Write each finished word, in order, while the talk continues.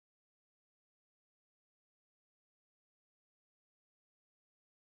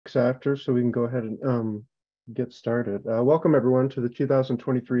6 after, so we can go ahead and get started. Welcome everyone to the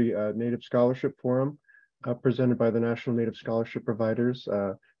 2023 Native Scholarship Forum presented by the National Native Scholarship Providers.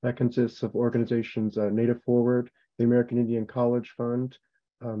 That consists of organizations Native Forward, the American Indian College Fund,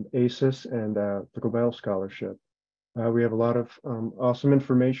 AISES, and the Cobell Scholarship. We have a lot of awesome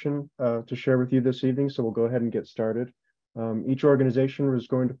information to share with you this evening, so we'll go ahead and get started. Each organization is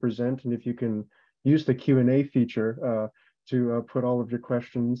going to present, and if you can use the Q&A feature to put all of your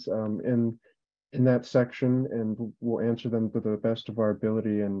questions in that section, and we'll answer them to the best of our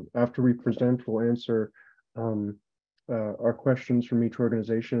ability. And after we present, we'll answer our questions from each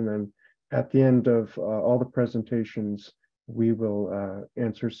organization. And then at the end of all the presentations, we will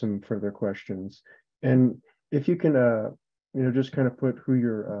answer some further questions. And if you can, just kind of put who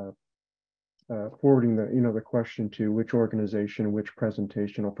you're forwarding the question to, which organization, which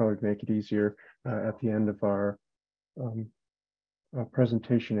presentation, will probably make it easier at the end of our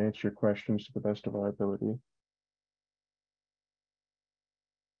presentation to answer your questions to the best of our ability.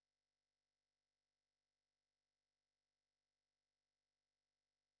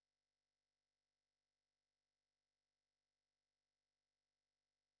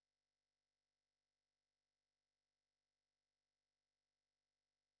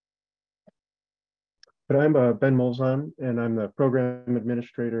 But I'm Ben Molzon, and I'm the Program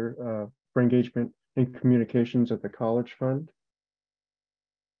Administrator for Engagement and Communications at the College Fund.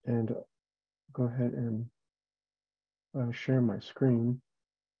 And go ahead and share my screen.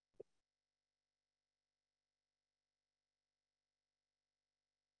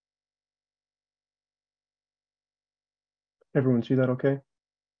 Everyone see that okay?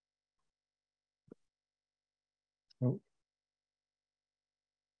 Oh.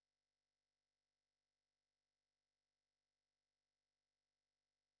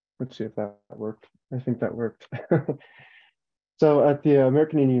 Let's see if that worked. I think that worked. So at the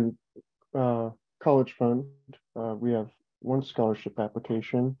American Indian College Fund, we have one scholarship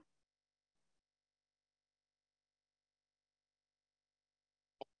application.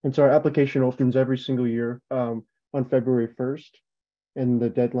 And so our application opens every single year on February 1st, and the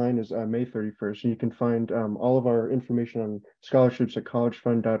deadline is May 31st. And you can find all of our information on scholarships at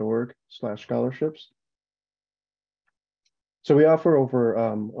collegefund.org/scholarships. So we offer over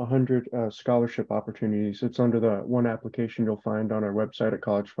 100 scholarship opportunities. It's under the one application you'll find on our website at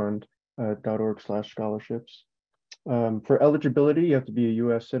collegefund.org/scholarships. For eligibility, you have to be a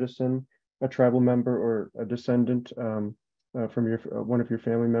U.S. citizen, a tribal member, or a descendant from one of your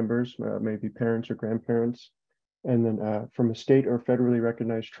family members, maybe parents or grandparents, and then from a state or federally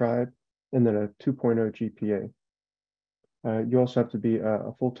recognized tribe, and then a 2.0 GPA. You also have to be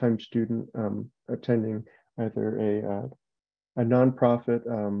a full-time student attending either a nonprofit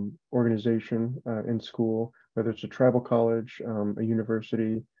organization in school, whether it's a tribal college, a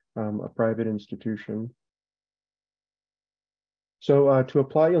university, a private institution. So to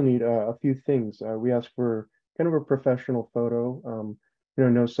apply, you'll need a few things. We ask for kind of a professional photo,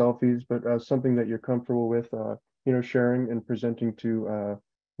 no selfies, but something that you're comfortable with, sharing and presenting to,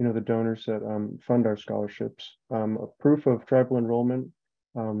 the donors that fund our scholarships. A proof of tribal enrollment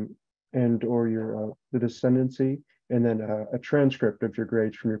and or your the descendancy, and then a transcript of your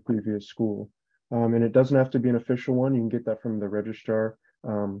grades from your previous school. And it doesn't have to be an official one. You can get that from the registrar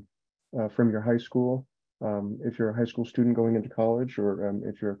from your high school, if you're a high school student going into college, or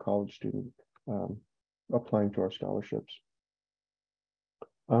if you're a college student applying to our scholarships.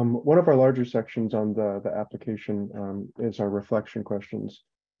 One of our larger sections on the application is our reflection questions.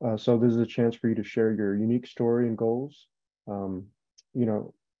 So this is a chance for you to share your unique story and goals. We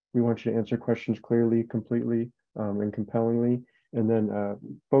want you to answer questions clearly, completely, and compellingly, and then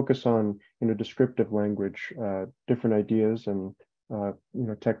focus on descriptive language, different ideas, and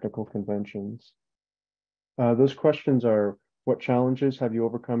technical conventions. Those questions are: what challenges have you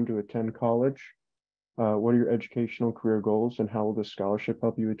overcome to attend college? What are your educational career goals, and how will this scholarship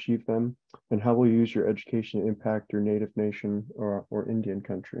help you achieve them? And how will you use your education to impact your native nation or Indian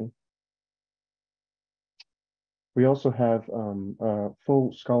country? We also have a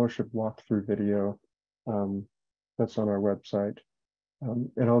full scholarship walkthrough video that's on our website.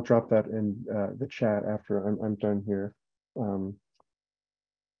 And I'll drop that in the chat after I'm done here.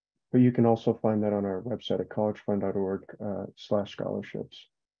 But you can also find that on our website at collegefund.org/scholarships.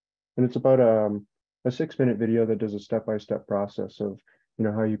 And it's about a 6-minute video that does a step-by-step process of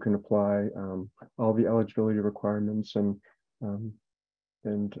how you can apply, all the eligibility requirements, and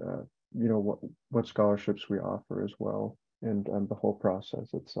what scholarships we offer as well, and the whole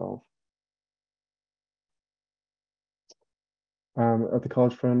process itself. At the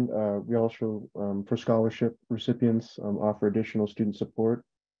College Fund, we also, for scholarship recipients, offer additional student support.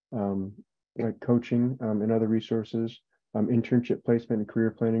 like coaching and other resources, internship placement and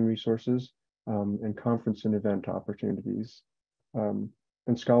career planning resources, and conference and event opportunities.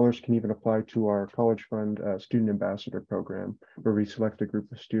 And scholars can even apply to our College Fund Student Ambassador Program, where we select a group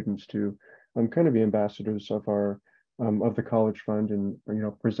of students to kind of be ambassadors of our of the College Fund, and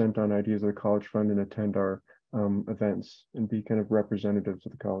present on ideas of the College Fund and attend our events and be kind of representatives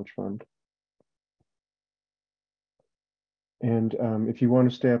of the College Fund. And if you want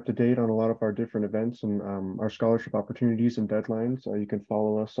to stay up to date on a lot of our different events and our scholarship opportunities and deadlines, you can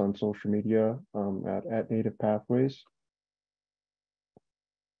follow us on social media at Native Pathways.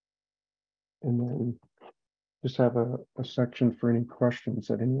 And then just have a section for any questions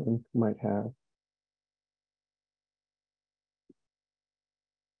that anyone might have.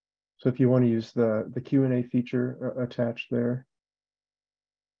 So if you want to use the Q&A feature attached there,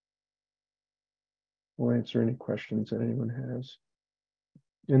 we'll answer any questions that anyone has,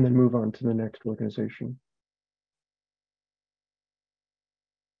 and then move on to the next organization.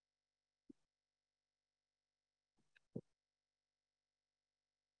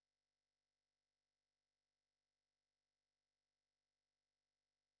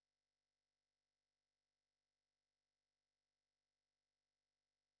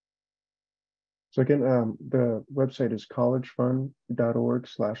 So again, the website is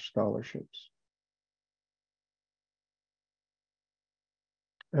collegefund.org/scholarships.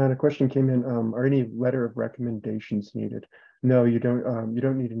 And a question came in, are any letter of recommendations needed? No, you don't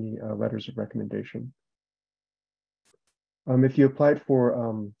need any letters of recommendation. If you applied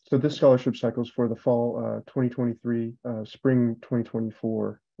for, so this scholarship cycle is for the fall 2023, spring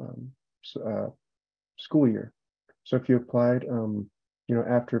 2024 school year. So if you applied,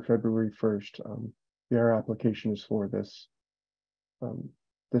 after February 1st, our application is for this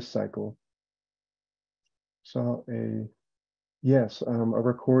this cycle. So yes, a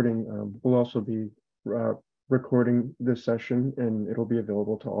recording will also be recording this session, and it'll be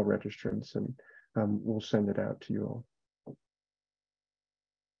available to all registrants, and we'll send it out to you all.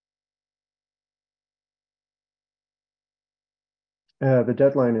 The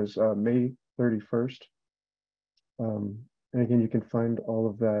deadline is May 31st. And again, you can find all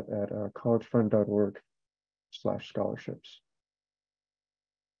of that at collegefund.org/scholarships.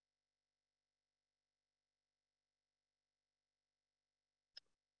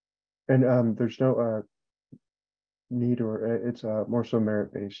 And there's no need, or it's more so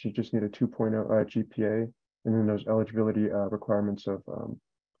merit-based. You just need a 2.0 GPA, and then there's eligibility requirements of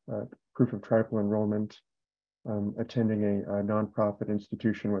proof of tribal enrollment, attending a nonprofit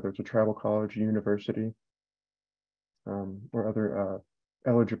institution, whether it's a tribal college, university, or other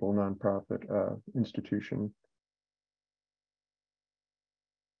eligible nonprofit institution.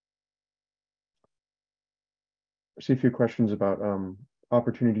 I see a few questions about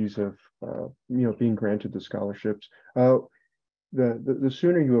opportunities of being granted the scholarships. The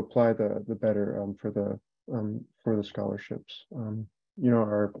sooner you apply, the better for the scholarships.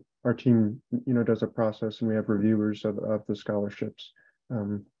 Our team does a process, and we have reviewers of the scholarships.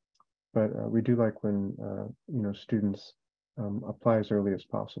 But we do like when students apply as early as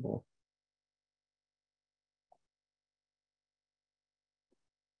possible.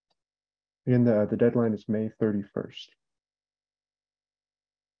 And the deadline is May 31st.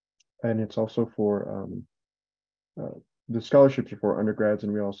 And it's also for the scholarships are for undergrads,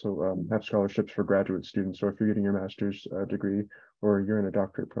 and we also have scholarships for graduate students. So if you're getting your master's degree or you're in a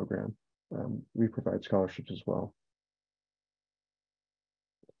doctorate program, we provide scholarships as well.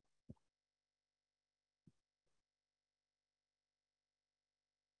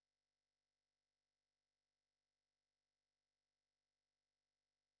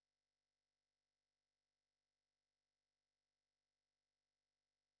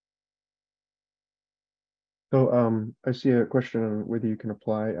 So I see a question on whether you can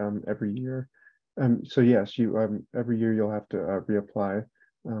apply every year. So yes, you every year you'll have to reapply.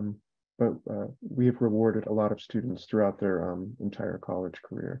 But we have rewarded a lot of students throughout their entire college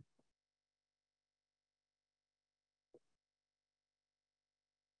career.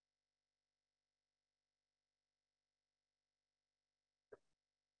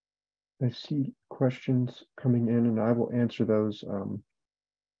 I see questions coming in, and I will answer those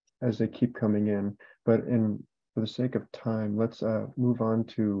as they keep coming in. But for the sake of time, let's move on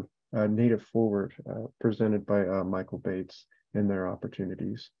to Native Forward, presented by Michael Bates, and their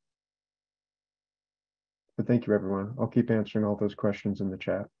opportunities. But thank you, everyone. I'll keep answering all those questions in the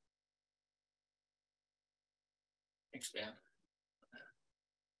chat. Thanks, Ben.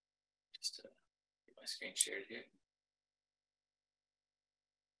 Just get my screen shared here.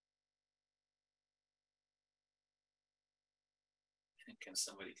 I think Can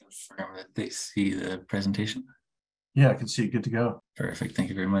somebody confirm that they see the presentation? Yeah, I can see it. Good to go. Perfect. Thank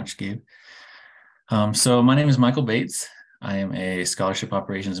you very much, Gabe. So my name is Michael Bates. I am a scholarship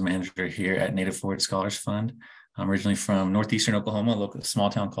operations manager here at Native Forward Scholars Fund. I'm originally from northeastern Oklahoma, a small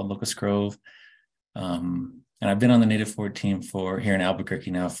town called Locust Grove. And I've been on the Native Forward team here in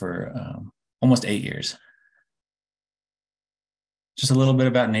Albuquerque now for almost 8 years. Just a little bit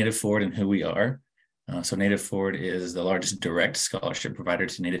about Native Forward and who we are. So Native Forward is the largest direct scholarship provider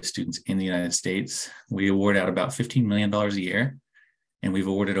to Native students in the United States. We award out about $15 million a year, and we've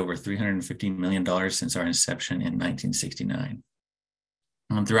awarded over $315 million since our inception in 1969.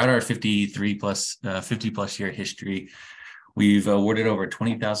 Throughout our 50 plus year history, we've awarded over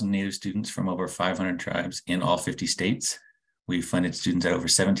 20,000 Native students from over 500 tribes in all 50 states. We've funded students at over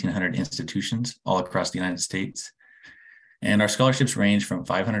 1,700 institutions all across the United States. And our scholarships range from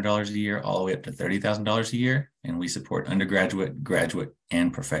 $500 a year all the way up to $30,000 a year. And we support undergraduate, graduate,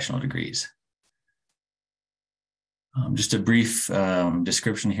 and professional degrees. Just a brief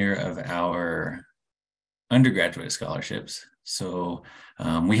description here of our undergraduate scholarships. So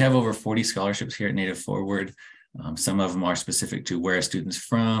we have over 40 scholarships here at Native Forward. Some of them are specific to where a student's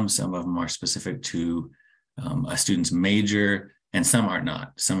from. Some of them are specific to a student's major, and some are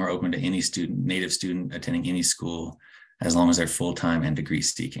not. Some are open to any student, Native student attending any school, as long as they're full-time and degree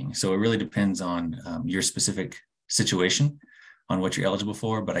seeking. So it really depends on your specific situation on what you're eligible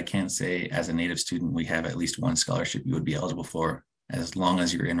for, but I can say as a Native student, we have at least one scholarship you would be eligible for as long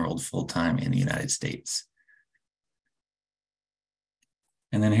as you're enrolled full-time in the United States.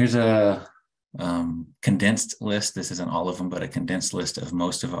 And then here's a condensed list. This isn't all of them, but a condensed list of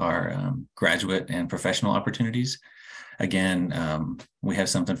most of our graduate and professional opportunities. Again, we have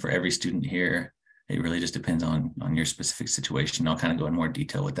something for every student here. It really just depends on your specific situation. I'll kind of go in more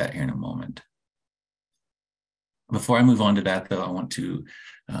detail with that here in a moment. Before I move on to that, though, I want to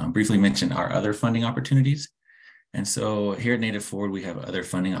briefly mention our other funding opportunities. And so here at Native Forward, we have other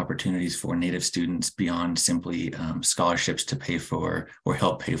funding opportunities for Native students beyond simply scholarships to pay for or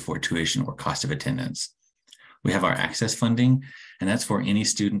help pay for tuition or cost of attendance. We have our AISES funding, and that's for any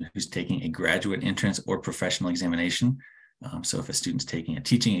student who's taking a graduate entrance or professional examination. So if a student's taking a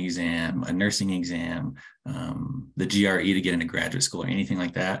teaching exam, a nursing exam, the GRE to get into graduate school or anything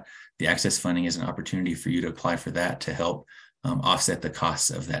like that, the AISES funding is an opportunity for you to apply for that to help offset the costs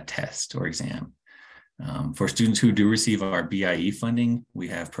of that test or exam. For students who do receive our BIE funding, we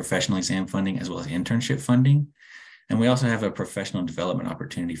have professional exam funding as well as internship funding. And we also have a professional development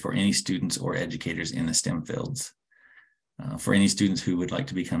opportunity for any students or educators in the STEM fields. For any students who would like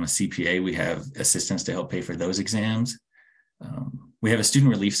to become a CPA, we have assistance to help pay for those exams. We have a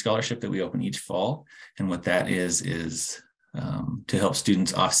student relief scholarship that we open each fall. And what that is to help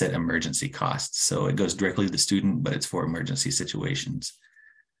students offset emergency costs. So it goes directly to the student, but it's for emergency situations.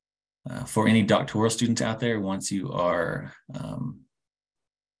 For any doctoral students out there, once you are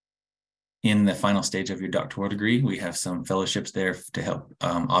in the final stage of your doctoral degree, we have some fellowships there to help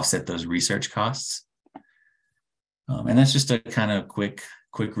offset those research costs. And that's just a kind of quick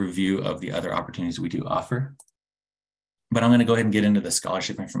review of the other opportunities we do offer. But I'm going to go ahead and get into the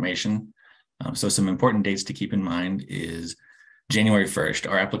scholarship information. So some important dates to keep in mind is January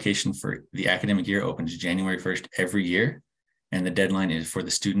 1st. Our application for the academic year opens January 1st every year. And the deadline for the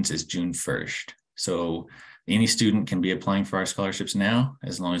students is June 1st. So any student can be applying for our scholarships now,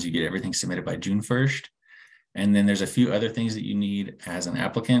 as long as you get everything submitted by June 1st. And then there's a few other things that you need as an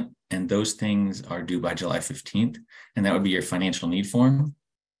applicant, and those things are due by July 15th. And that would be your financial need form,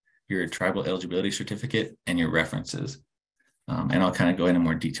 your tribal eligibility certificate, and your references. And I'll kind of go into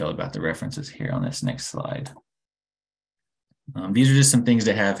more detail about the references here on this next slide. These are just some things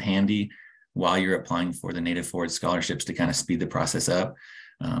to have handy while you're applying for the Native Forward scholarships to kind of speed the process up.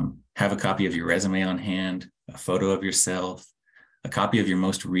 Have a copy of your resume on hand, a photo of yourself, a copy of your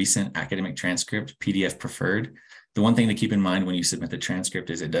most recent academic transcript, PDF preferred. The one thing to keep in mind when you submit the transcript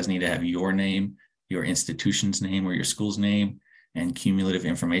is it does need to have your name, your institution's name or your school's name, and cumulative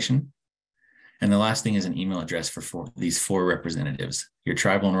information. And the last thing is an email address for these 4 representatives: your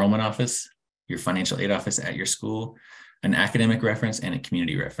tribal enrollment office, your financial aid office at your school, an academic reference, and a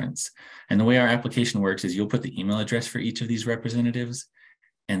community reference. And the way our application works is you'll put the email address for each of these representatives,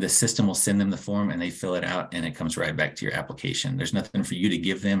 and the system will send them the form and they fill it out and it comes right back to your application. There's nothing for you to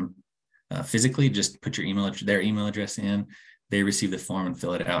give them physically, just put their email address in, they receive the form and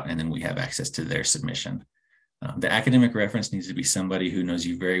fill it out, and then we have access to their submission. The academic reference needs to be somebody who knows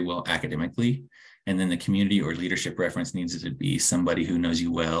you very well academically, and then the community or leadership reference needs to be somebody who knows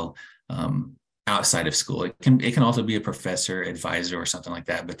you well outside of school. It can also be a professor, advisor, or something like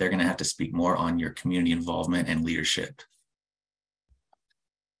that, but they're going to have to speak more on your community involvement and leadership.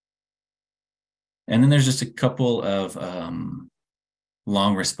 And then there's just a couple of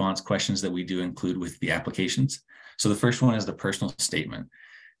long response questions that we do include with the applications. So the first one is the personal statement.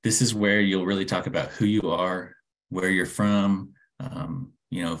 This is where you'll really talk about who you are, where you're from.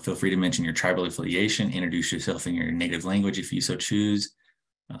 Feel free to mention your tribal affiliation, introduce yourself in your native language if you so choose.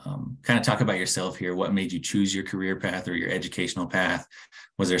 Kind of talk about yourself here. What made you choose your career path or your educational path?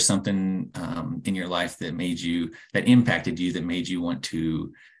 Was there something in your life that impacted you, that made you want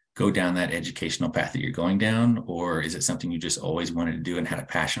to go down that educational path that you're going down? Or is it something you just always wanted to do and had a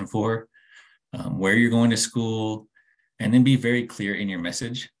passion for? Where you're going to school, and then be very clear in your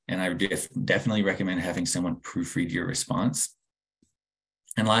message. And I would definitely recommend having someone proofread your response.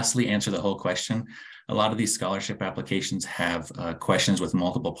 And lastly, answer the whole question. A lot of these scholarship applications have questions with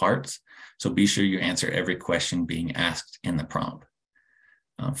multiple parts. So be sure you answer every question being asked in the prompt.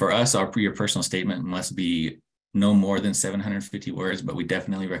 For us, your personal statement must be no more than 750 words, but we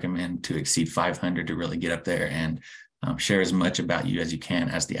definitely recommend to exceed 500 to really get up there and share as much about you as you can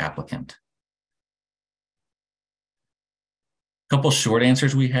as the applicant. Couple short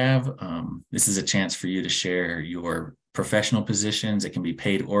answers we have. This is a chance for you to share your professional positions. It can be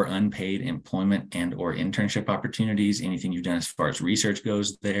paid or unpaid employment and or internship opportunities, anything you've done as far as research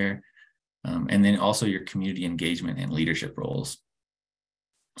goes there. And then also your community engagement and leadership roles.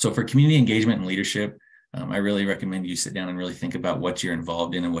 So for community engagement and leadership, I really recommend you sit down and really think about what you're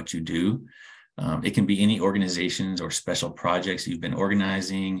involved in and what you do. It can be any organizations or special projects you've been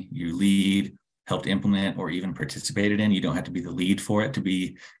organizing, you lead, helped implement, or even participated in. You don't have to be the lead for it to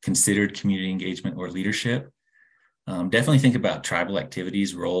be considered community engagement or leadership. Definitely think about tribal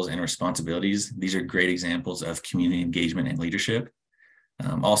activities, roles, and responsibilities. These are great examples of community engagement and leadership.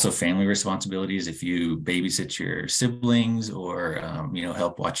 Also family responsibilities. If you babysit your siblings or,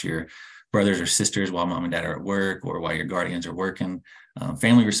 help watch your brothers or sisters while mom and dad are at work or while your guardians are working,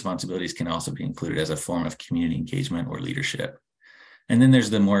 family responsibilities can also be included as a form of community engagement or leadership. And then there's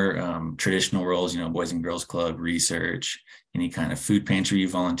the more traditional roles, Boys and Girls Club, research, any kind of food pantry you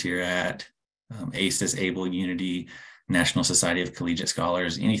volunteer at, AISES, Able, Unity, National Society of Collegiate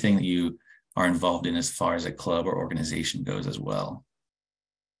Scholars, anything that you are involved in as far as a club or organization goes as well.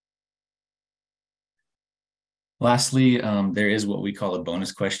 Lastly, there is what we call a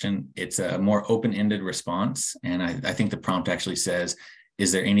bonus question. It's a more open-ended response. And I think the prompt actually says,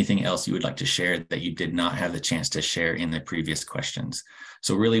 is there anything else you would like to share that you did not have the chance to share in the previous questions?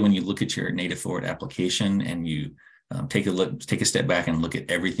 So really, when you look at your Native Forward application and you take a step back and look at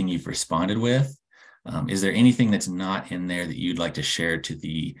everything you've responded with, is there anything that's not in there that you'd like to share to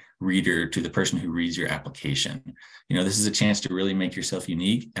the reader, to the person who reads your application? This is a chance to really make yourself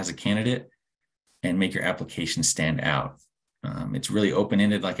unique as a candidate and make your application stand out. It's really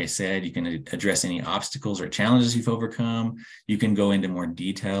open-ended. Like I said, you can address any obstacles or challenges you've overcome. You can go into more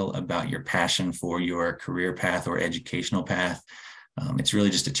detail about your passion for your career path or educational path. It's really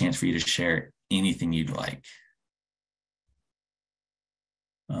just a chance for you to share anything you'd like.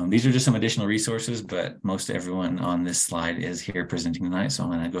 These are just some additional resources, but most everyone on this slide is here presenting tonight, so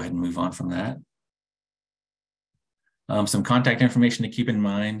I'm going to go ahead and move on from that. Some contact information to keep in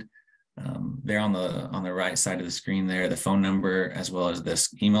mind. There on the right side of the screen there, the phone number, as well as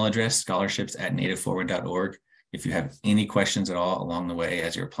this email address, scholarships@nativeforward.org, if you have any questions at all along the way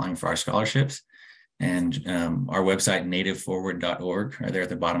as you're applying for our scholarships. And our website, nativeforward.org, right there at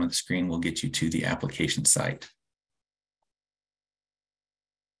the bottom of the screen, will get you to the application site.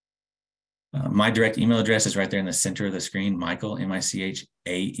 My direct email address is right there in the center of the screen, Michael,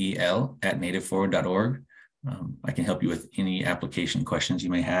 M-I-C-H-A-E-L, @nativeforward.org. I can help you with any application questions you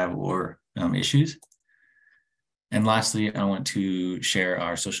may have or issues. And lastly, I want to share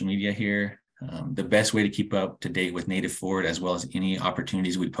our social media here. The best way to keep up to date with Native Forward, as well as any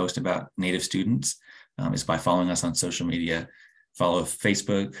opportunities we post about Native students, is by following us on social media. Follow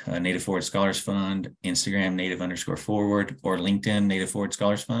Facebook, Native Forward Scholars Fund, Instagram, Native_Forward, or LinkedIn, Native Forward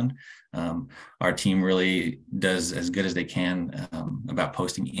Scholars Fund. Our team really does as good as they can about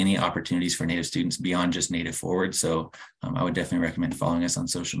posting any opportunities for Native students beyond just Native Forward. So I would definitely recommend following us on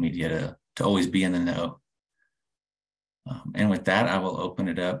social media to always be in the know. And with that, I will open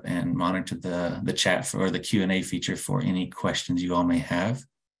it up and monitor the chat for the Q&A feature for any questions you all may have.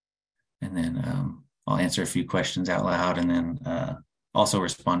 And then I'll answer a few questions out loud and then also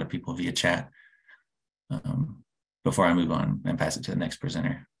respond to people via chat before I move on and pass it to the next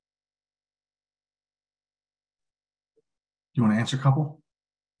presenter. You want to answer a couple?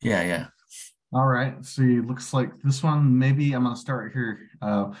 Yeah. All right. See, looks like this one, maybe I'm going to start here.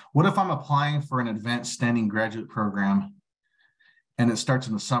 What if I'm applying for an advanced standing graduate program and it starts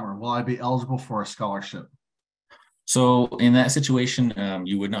in the summer? Will I be eligible for a scholarship? So in that situation,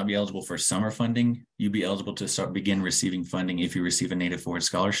 you would not be eligible for summer funding. You'd be eligible to begin receiving funding if you receive a Native Forward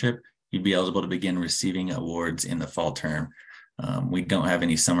scholarship. You'd be eligible to begin receiving awards in the fall term. We don't have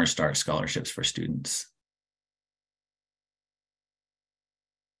any summer start scholarships for students.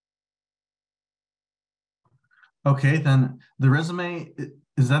 Okay, then the resume,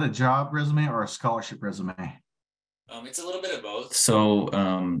 is that a job resume or a scholarship resume? It's a little bit of both. So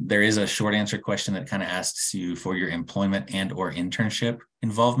there is a short answer question that kind of asks you for your employment and or internship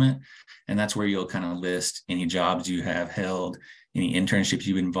involvement. And that's where you'll kind of list any jobs you have held, any internships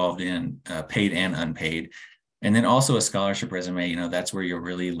you've been involved in, paid and unpaid. And then also a scholarship resume, that's where you'll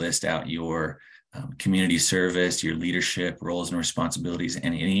really list out your community service, your leadership roles and responsibilities,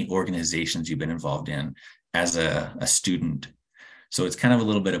 and any organizations you've been involved in as a student. So it's kind of a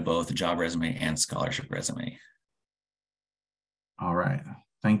little bit of both job resume and scholarship resume. All right,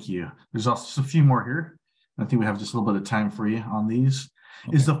 thank you. There's also a few more here. I think we have just a little bit of time for you on these.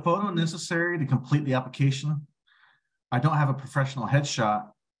 Okay. Is the photo necessary to complete the application? I don't have a professional headshot.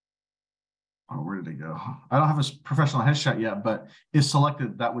 Oh, where did it go? I don't have a professional headshot yet, but if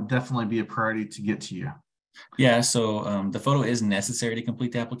selected, that would definitely be a priority to get to you. Yeah, so the photo is necessary to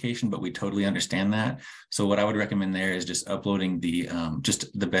complete the application, but we totally understand that. So what I would recommend there is just uploading the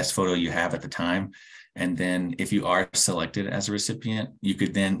just the best photo you have at the time. And then if you are selected as a recipient,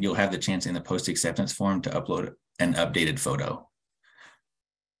 you'll have the chance in the post acceptance form to upload an updated photo.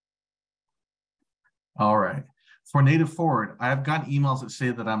 All right. For Native Forward, I have gotten emails that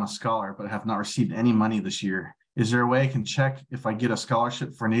say that I'm a scholar, but have not received any money this year. Is there a way I can check if I get a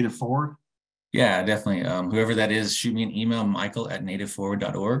scholarship for Native Forward? Yeah, definitely. Whoever that is, shoot me an email,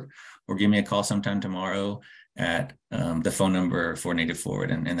 michael@nativeforward.org, or give me a call sometime tomorrow at the phone number for Native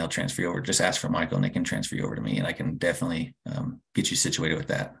Forward, and they'll transfer you over. Just ask for Michael and they can transfer you over to me, and I can definitely get you situated with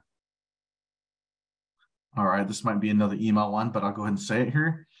that. All right, this might be another email one, but I'll go ahead and say it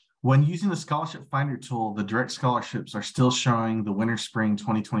here. When using the Scholarship Finder tool, the direct scholarships are still showing the winter-spring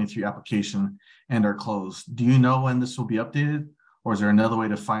 2023 application and are closed. Do you know when this will be updated, or is there another way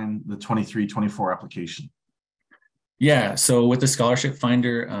to find the 23-24 application? Yeah, so with the Scholarship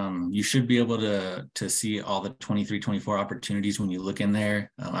Finder, you should be able to see all the 23-24 opportunities when you look in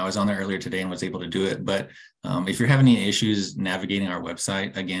there. I was on there earlier today and was able to do it, but if you're having any issues navigating our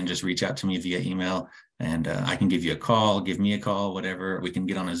website, again, just reach out to me via email, and I can give you a call, give me a call, whatever. We can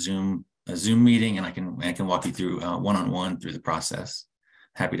get on a Zoom meeting, and I can walk you through one-on-one through the process.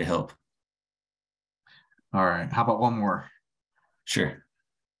 Happy to help. All right, how about one more? Sure.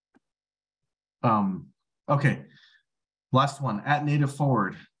 Okay. Last one, at Native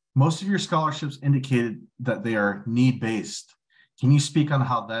Forward, most of your scholarships indicated that they are need-based. Can you speak on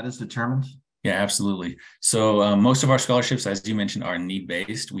how that is determined? Yeah, absolutely. So most of our scholarships, as you mentioned, are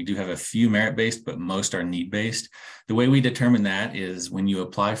need-based. We do have a few merit-based, but most are need-based. The way we determine that is when you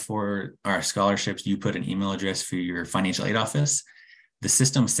apply for our scholarships, you put an email address for your financial aid office. The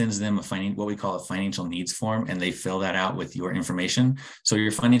system sends them what we call a financial needs form, and they fill that out with your information. So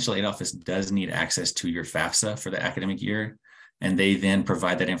your financial aid office does need access to your FAFSA for the academic year, and they then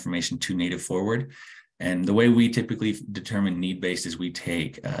provide that information to Native Forward. And the way we typically determine need-based is we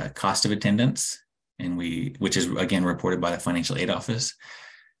take cost of attendance, which is again reported by the financial aid office,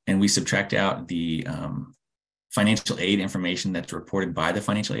 and we subtract out the financial aid information that's reported by the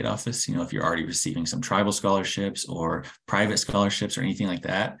financial aid office. If you're already receiving some tribal scholarships or private scholarships or anything like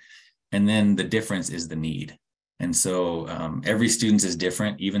that. And then the difference is the need. And so every student is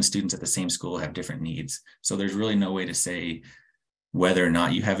different. Even students at the same school have different needs. So there's really no way to say whether or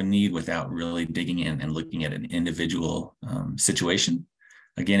not you have a need without really digging in and looking at an individual situation.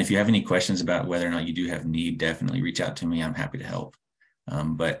 Again, if you have any questions about whether or not you do have need, definitely reach out to me. I'm happy to help.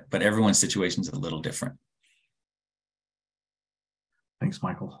 But everyone's situation is a little different. Thanks,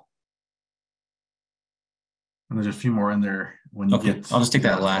 Michael. And there's a few more in there when you get. I'll just take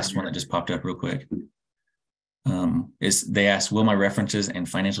that last one that just popped up real quick. They asked, will my references and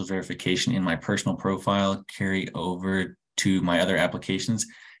financial verification in my personal profile carry over to my other applications?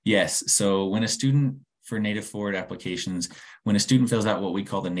 Yes. So when a student for Native Forward applications, when a student fills out what we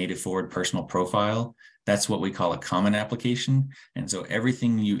call the Native Forward personal profile, that's what we call a common application. And so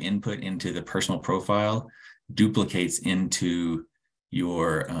everything you input into the personal profile duplicates into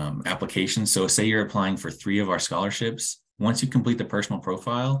your application. So say you're applying for 3 of our scholarships. Once you complete the personal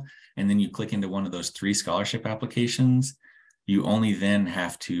profile and then you click into one of those 3 scholarship applications, you only then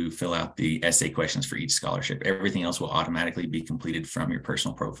have to fill out the essay questions for each scholarship. Everything else will automatically be completed from your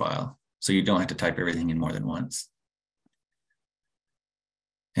personal profile. So you don't have to type everything in more than once.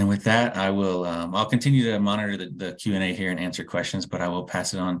 And with that, I'll continue to monitor the Q&A here and answer questions, but I will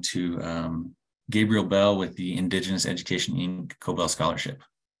pass it on to Gabriel Bell with the Indigenous Education Inc. Cobell Scholarship.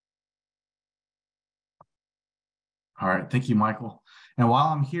 All right, thank you, Michael. And while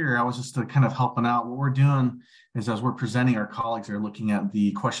I'm here, I was just kind of helping out. What we're doing is as we're presenting, our colleagues are looking at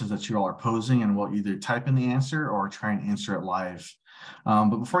the questions that you all are posing, and we'll either type in the answer or try and answer it live.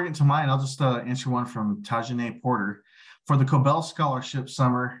 But before I get into mine, I'll just answer one from Tajane Porter. For the Cobell Scholarship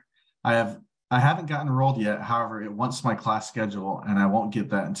Summer, I haven't gotten enrolled yet. However, it wants my class schedule, and I won't get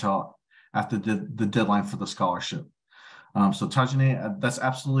that until after the deadline for the scholarship. So Tajane, that's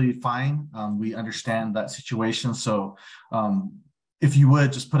absolutely fine. We understand that situation. So if you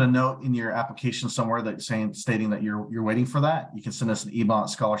would just put a note in your application somewhere that stating that you're waiting for that, you can send us an email at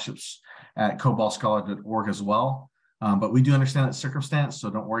scholarships@cobellscholar.org as well. But we do understand that circumstance, so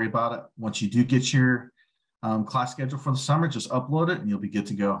don't worry about it. Once you do get your class schedule for the summer, just upload it and you'll be good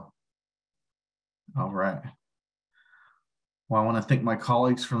to go. All right. Well, I want to thank my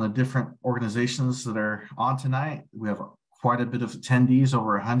colleagues from the different organizations that are on tonight. We have quite a bit of attendees,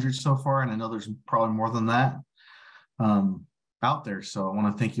 over 100 so far, and I know there's probably more than that out there. So I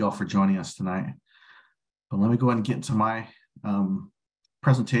want to thank you all for joining us tonight. But let me go ahead and get into my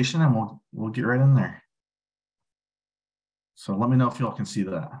presentation, and we'll get right in there. So let me know if you all can see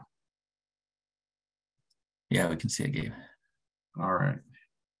that. Yeah, we can see it, Gabe. All right.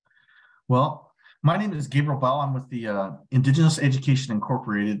 Well, my name is Gabriel Bell. I'm with the Indigenous Education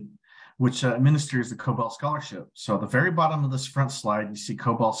Incorporated, which administers the Cobell Scholarship. So at the very bottom of this front slide, you see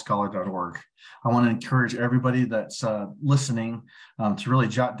cobellscholar.org. I want to encourage everybody that's listening to really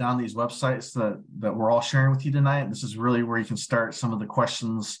jot down these websites that we're all sharing with you tonight. This is really where you can start some of the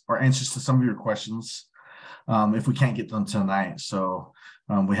questions or answers to some of your questions if we can't get them tonight. So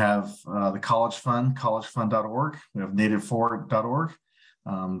we have the College Fund, collegefund.org. We have nativeforward.org,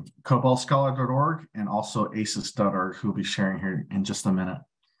 cobellscholar.org, and also AISES.org, who will be sharing here in just a minute.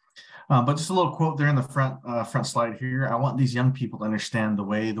 But just a little quote there in the front slide here. I want these young people to understand the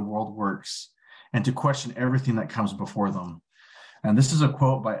way the world works and to question everything that comes before them. And this is a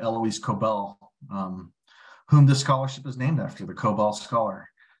quote by Eloise Cobell, whom this scholarship is named after, the Cobell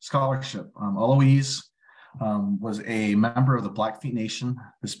Scholarship. Eloise was a member of the Blackfeet Nation.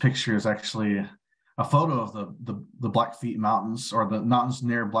 This picture is actually a photo of the Blackfeet Mountains, or the mountains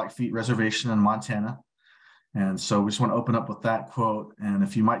near Blackfeet Reservation in Montana. And so we just want to open up with that quote. And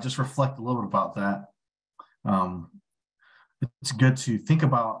if you might just reflect a little bit about that, it's good to think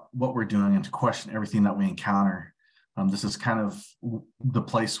about what we're doing and to question everything that we encounter. This is kind of the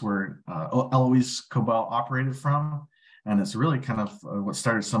place where Eloise Cobell operated from. And it's really kind of what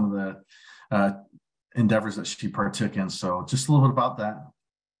started some of the endeavors that she partook in. So just a little bit about that.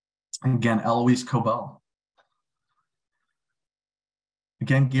 Again, Eloise Cobell.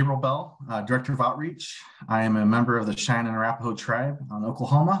 Again, Gabriel Bell, Director of Outreach. I am a member of the Cheyenne and Arapaho tribe in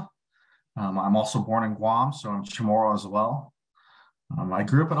Oklahoma. I'm also born in Guam, so I'm Chamorro as well. I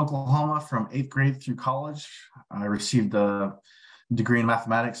grew up in Oklahoma from 8th grade through college. I received a degree in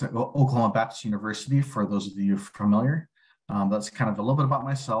mathematics at Oklahoma Baptist University, for those of you familiar. That's kind of a little bit about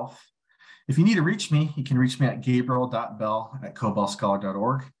myself. If you need to reach me, you can reach me at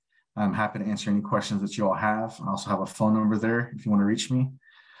gabriel.bell@cobellscholar.org. I'm happy to answer any questions that you all have. I also have a phone number there if you want to reach me.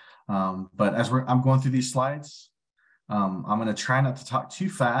 But as I'm going through these slides, I'm going to try not to talk too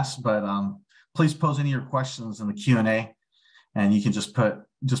fast, but please pose any of your questions in the Q&A, and you can just put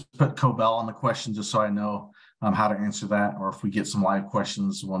Cobell on the question just so I know how to answer that. Or if we get some live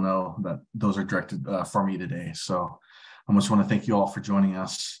questions, we'll know that those are directed for me today. So I just want to thank you all for joining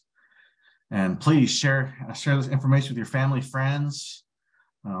us. And please share this information with your family, friends.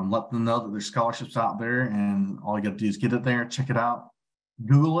 Let them know that there's scholarships out there, and all you got to do is get it there, check it out,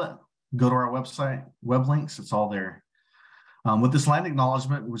 Google it, go to our website, web links, it's all there. With this land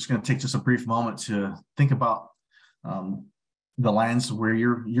acknowledgement, we're just going to take just a brief moment to think about the lands where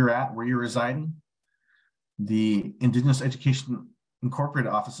you're at, where you're residing. The Indigenous Education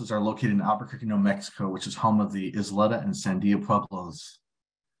Incorporated offices are located in Albuquerque, New Mexico, which is home of the Isleta and Sandia Pueblos.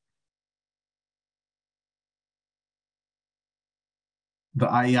 The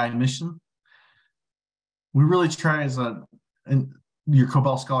IEI mission, we really try as your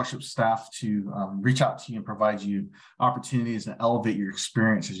Cobell Scholarship staff to reach out to you and provide you opportunities and elevate your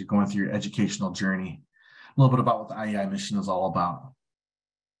experience as you're going through your educational journey. A little bit about what the IEI mission is all about.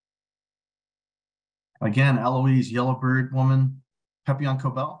 Again, Eloise Yellowbird woman, Pepion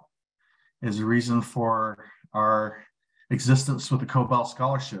Cobell, is the reason for our existence with the Cobell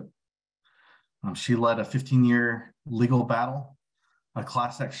Scholarship. She led a 15-year legal battle, a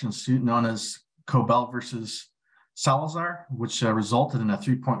class action suit known as Cobell versus Salazar, which resulted in a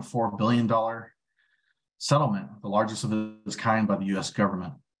 $3.4 billion settlement, the largest of its kind by the U.S.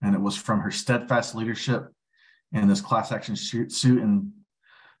 government. and it was from her steadfast leadership in this class action suit and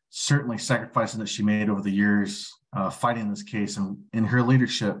certainly sacrifices that she made over the years fighting this case, and in her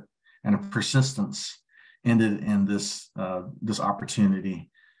leadership and her persistence ended in this opportunity.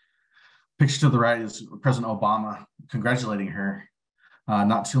 Picture to the right is President Obama congratulating her.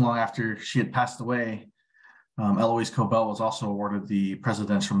 Not too long after she had passed away, Eloise Cobell was also awarded the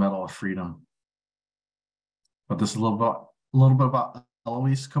Presidential Medal of Freedom. But this is a little bit about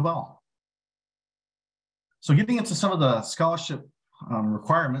Eloise Cobell. So getting into some of the scholarship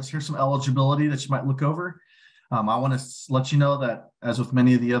requirements, here's some eligibility that you might look over. I want to let you know that, as with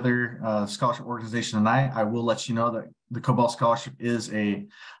many of the other scholarship organizations tonight, I will let you know that the Cobell Scholarship is a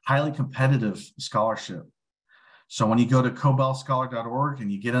highly competitive scholarship. So when you go to cobellscholar.org and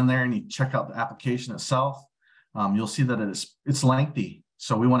you get in there and you check out the application itself, you'll see that it's lengthy.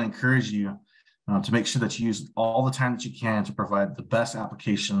 So we want to encourage you to make sure that you use all the time that you can to provide the best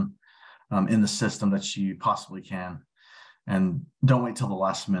application in the system that you possibly can. And don't wait till the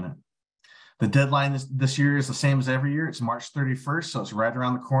last minute. The deadline this year is the same as every year. It's March 31st, so it's right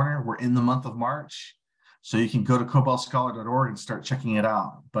around the corner. We're in the month of March. So you can go to cobellscholar.org and start checking it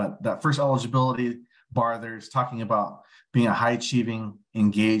out. But that first eligibility bar there is talking about being a high-achieving,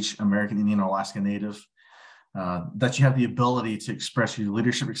 engaged American Indian or Alaska Native, that you have the ability to express your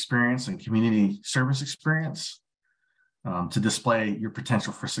leadership experience and community service experience to display your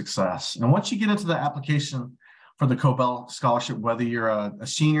potential for success. And once you get into the application for the Cobell Scholarship, whether you're a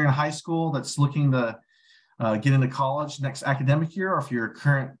senior in high school that's looking to get into college next academic year, or if you're a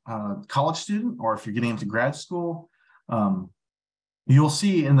current college student, or if you're getting into grad school, you'll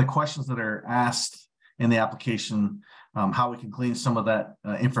see in the questions that are asked in the application how we can glean some of that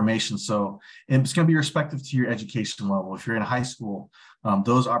information. So it's going to be respective to your education level. If you're in high school,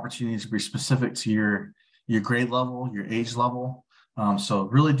 those opportunities will be specific to your grade level, your age level. So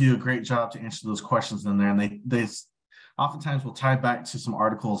really do a great job to answer those questions in there. And they oftentimes will tie back to some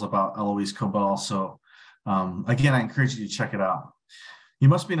articles about Eloise Cobell. So again, I encourage you to check it out. You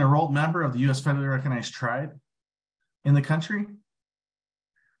must be an enrolled member of the U.S. federally recognized tribe in the country,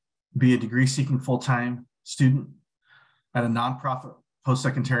 be a degree-seeking full-time student at a nonprofit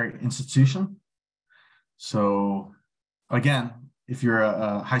post-secondary institution. So again, if you're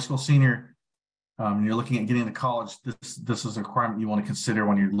a high school senior, and you're looking at getting into college, this is a requirement you want to consider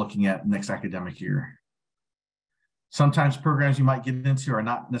when you're looking at next academic year. Sometimes programs you might get into are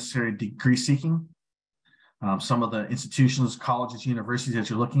not necessarily degree seeking. Some of the institutions, colleges, universities that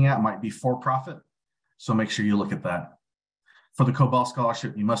you're looking at might be for-profit. So make sure you look at that. For the Cobell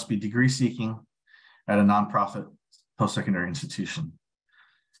Scholarship, you must be degree seeking at a nonprofit post-secondary institution.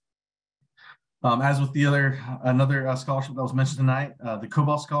 As with another scholarship that was mentioned tonight, the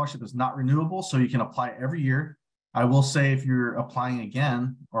Cobell Scholarship is not renewable, so you can apply every year. I will say if you're applying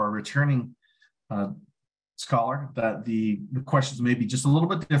again or a returning scholar, that the questions may be just a little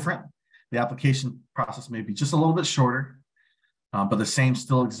bit different. The application process may be just a little bit shorter, but the same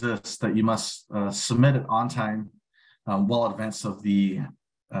still exists, that you must submit it on time, well in advance of the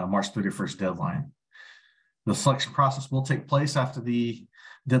March 31st deadline. The selection process will take place after the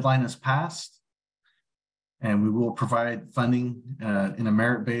deadline is passed, and we will provide funding in a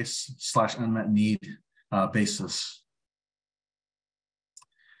merit-based / unmet need basis.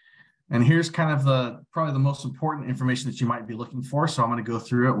 And here's kind of probably the most important information that you might be looking for. So I'm going to go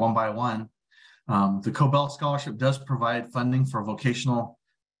through it one by one. The Cobell Scholarship does provide funding for vocational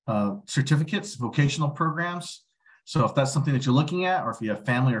certificates, vocational programs. So if that's something that you're looking at, or if you have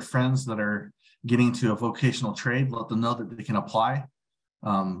family or friends that are getting to a vocational trade, let them know that they can apply.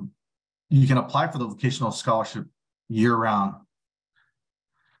 You can apply for the vocational scholarship year-round.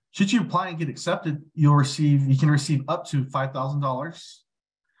 Should you apply and get accepted, you can receive up to $5,000.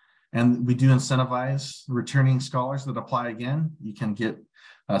 And we do incentivize returning scholars that apply again. You can get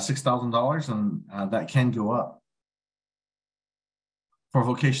 $6,000, and that can go up. For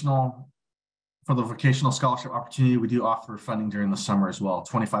the vocational scholarship opportunity, we do offer funding during the summer as well,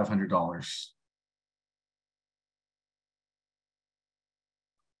 $2,500.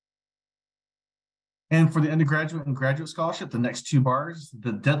 And for the undergraduate and graduate scholarship, the next two bars,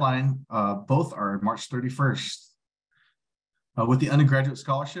 the deadline, both are March 31st. With the undergraduate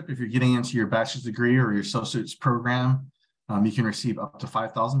scholarship, if you're getting into your bachelor's degree or your associate's program, you can receive up to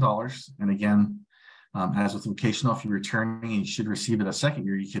 $5,000. And again, as with vocational, if you're returning and you should receive it a second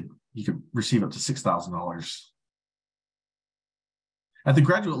year, you could receive up to $6,000. At the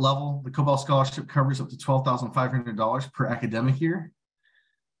graduate level, the Cobell Scholarship covers up to $12,500 per academic year.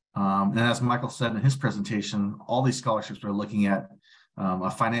 And as Michael said in his presentation, all these scholarships are looking at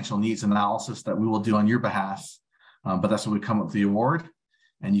a financial needs analysis that we will do on your behalf. But that's when we come up with the award.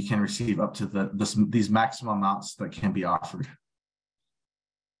 and you can receive up to these maximum amounts that can be offered.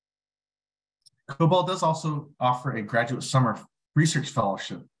 Cobell does also offer a graduate summer research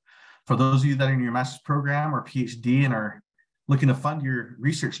fellowship. For those of you that are in your master's program or PhD and are looking to fund your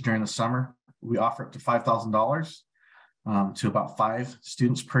research during the summer, we offer up to $5,000 to about 5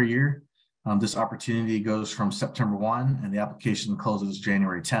 students per year. This opportunity goes from September 1 and the application closes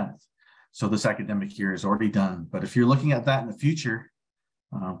January 10th. So this academic year is already done. But if you're looking at that in the future,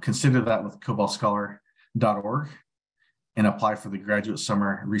 consider that with cobellscholar.org and apply for the Graduate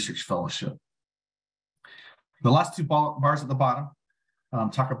Summer Research Fellowship. The last 2 bars at the bottom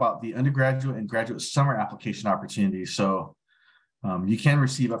talk about the undergraduate and graduate summer application opportunities. So you can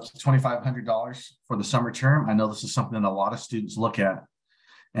receive up to $2,500 for the summer term. I know this is something that a lot of students look at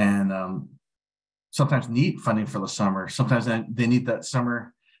and sometimes need funding for the summer. Sometimes they need that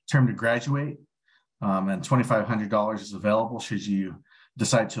summer term to graduate, and $2,500 is available should you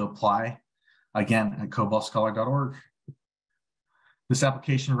decide to apply, again, at cobellscholar.org. This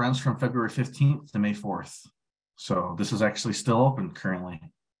application runs from February 15th to May 4th. So this is actually still open currently.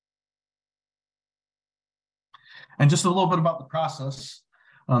 And just a little bit about the process.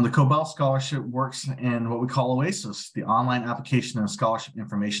 The Cobell Scholarship works in what we call AISES, the Online Application and Scholarship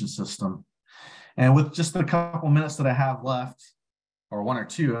Information System. And with just a couple minutes that I have left, or 1 or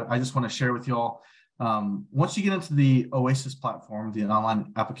 2, I just want to share with you all, once you get into the AISES platform, the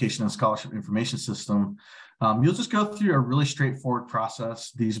Online Application and Scholarship Information System, you'll just go through a really straightforward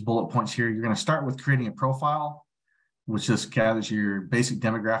process. These bullet points here, you're going to start with creating a profile, which just gathers your basic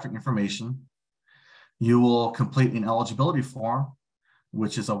demographic information. You will complete an eligibility form,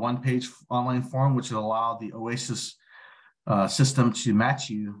 which is a 1-page online form, which will allow the AISES system to match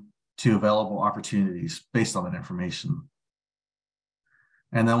you to available opportunities based on that information.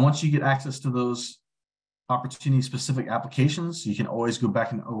 And then once you get access to those opportunity-specific applications, you can always go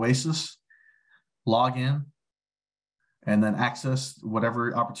back into AISES, log in, and then access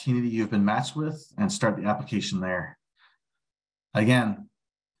whatever opportunity you've been matched with and start the application there. Again,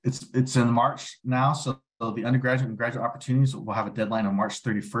 it's in March now, so the undergraduate and graduate opportunities will have a deadline on March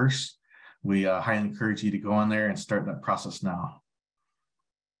 31st. We highly encourage you to go in there and start that process now.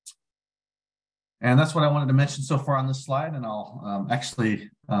 And that's what I wanted to mention so far on this slide, and I'll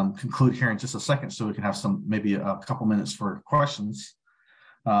actually conclude here in just a second so we can have maybe a couple minutes for questions.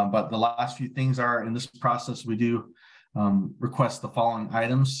 But the last few things are, in this process, we do request the following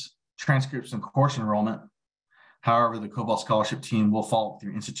items: transcripts and course enrollment. However, the Cobell Scholarship team will follow up with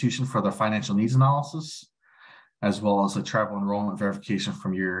your institution for their financial needs analysis, as well as a tribal enrollment verification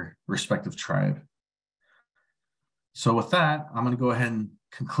from your respective tribe. So with that, I'm going to go ahead and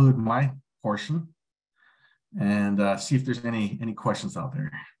conclude my portion and see if there's any questions out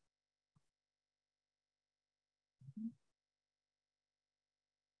there.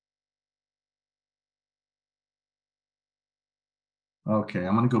 Okay,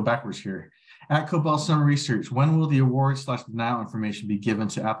 I'm going to go backwards here. At Cobell Summer Research, when will the award/denial information be given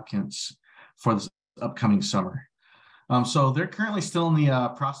to applicants for this upcoming summer? So they're currently still in the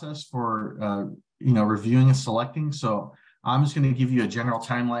process for reviewing and selecting. So I'm just going to give you a general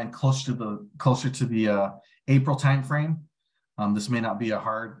timeline closer to the April timeframe. This may not be a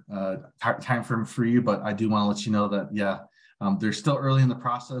hard timeframe for you, but I do want to let you know that they're still early in the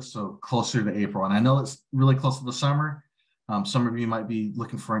process, so closer to April. And I know it's really close to the summer. Some of you might be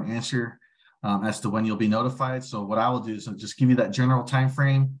looking for an answer as to when you'll be notified. So what I will do is just give you that general time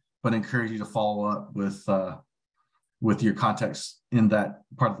frame, but encourage you to follow up with your contacts in that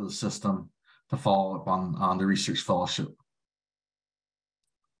part of the system to follow up on the research fellowship.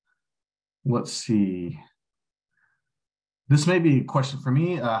 Let's see. This may be a question for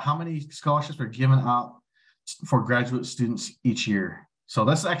me. How many scholarships are given out for graduate students each year? So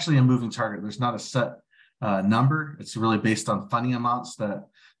that's actually a moving target. There's not a set number. It's really based on funding amounts that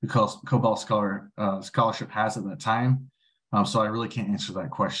the Cobell Scholarship has at that time. So I really can't answer that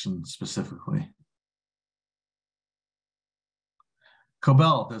question specifically.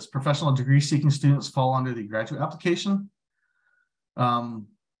 Cobell, does professional degree seeking students fall under the graduate application?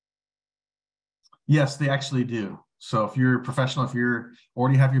 Yes, they actually do. So if you're a professional, if you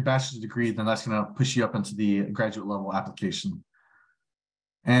already have your bachelor's degree, then that's going to push you up into the graduate level application.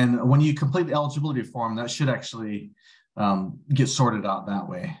 And when you complete the eligibility form, that should actually get sorted out that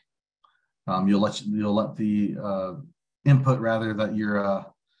way. You'll let the input rather that you're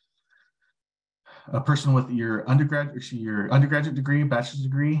a person with your undergraduate degree, bachelor's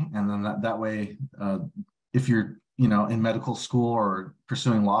degree, and then that way, if you're in medical school or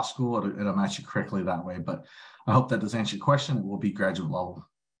pursuing law school, it'll match you correctly that way. But I hope that does answer your question. It will be graduate level.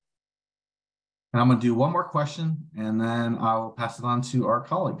 And I'm going to do one more question, and then I'll pass it on to our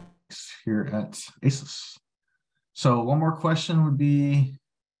colleagues here at AISES. So one more question would be,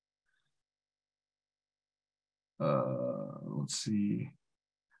 let's see,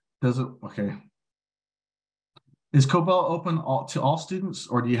 okay. Is Cobell open to all students,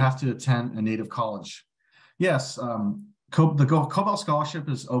 or do you have to attend a native college? Yes, the Cobell Scholarship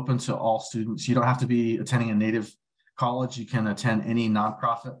is open to all students. You don't have to be attending a native college. You can attend any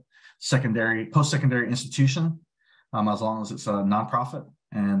nonprofit, post-secondary institution, as long as it's a nonprofit.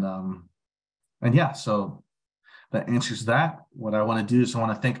 And yeah, so that answers that. What I want to do is I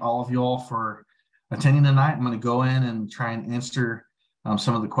want to thank all of you all for attending tonight. I'm going to go in and try and answer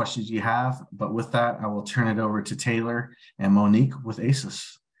some of the questions you have. But with that, I will turn it over to Taylor and Monique with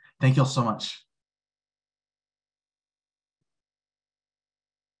AISES. Thank you all so much.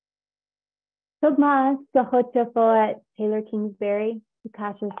 Taylor Kingsbury,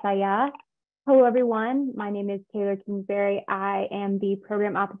 Hello, everyone. My name is Taylor Kingsbury. I am the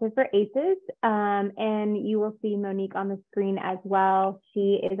program officer for AISES, and you will see Monique on the screen as well.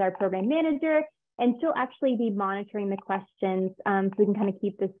 She is our program manager, and she'll actually be monitoring the questions so we can kind of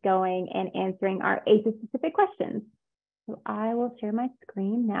keep this going and answering our AISES-specific questions. So I will share my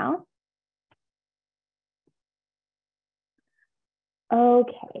screen now.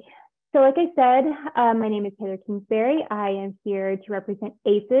 Okay. So like I said, my name is Taylor Kingsbury. I am here to represent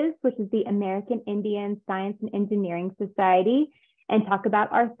AISES, which is the American Indian Science and Engineering Society, and talk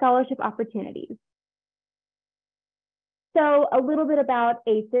about our scholarship opportunities. So a little bit about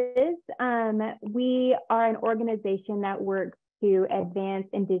AISES. We are an organization that works to advance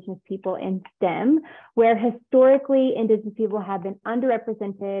Indigenous people in STEM, where historically Indigenous people have been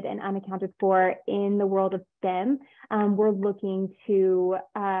underrepresented and unaccounted for in the world of STEM. We're looking to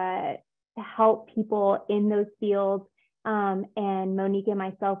help people in those fields, and Monique and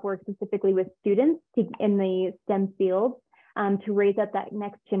myself work specifically with students in the STEM fields to raise up that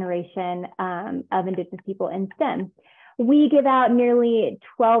next generation of Indigenous people in STEM. We give out nearly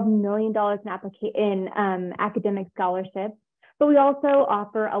 $12 million in academic scholarships, but we also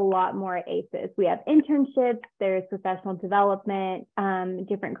offer a lot more at AISES. We have internships, there's professional development,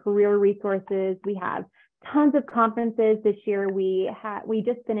 different career resources. We have tons of conferences. This year we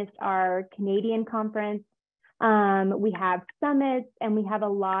just finished our Canadian conference. We have summits, and we have a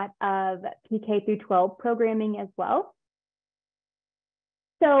lot of PK through 12 programming as well.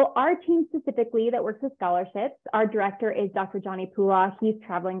 So our team specifically that works with scholarships, our director is Dr. Johnny Pula. He's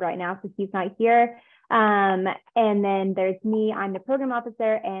traveling right now, so he's not here. And then there's me, I'm the program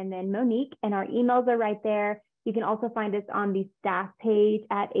officer, and then Monique, and our emails are right there. You can also find us on the staff page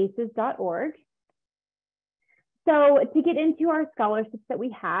at AISES.org. So to get into our scholarships that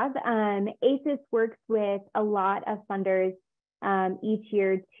we have, AISES works with a lot of funders each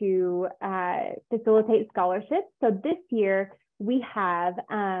year to facilitate scholarships. So this year, we have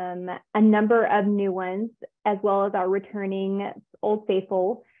a number of new ones, as well as our returning Old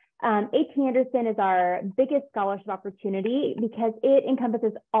Faithful. A.T. Anderson is our biggest scholarship opportunity because it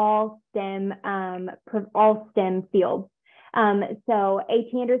encompasses all STEM fields. So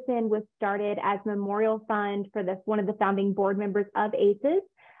A.T. Anderson was started as a memorial fund for one of the founding board members of AISES.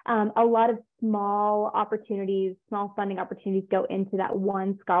 A lot of small funding opportunities go into that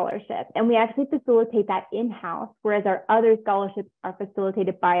one scholarship. And we actually facilitate that in-house, whereas our other scholarships are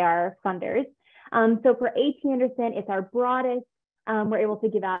facilitated by our funders. So for A.T. Anderson, it's our broadest. We're able to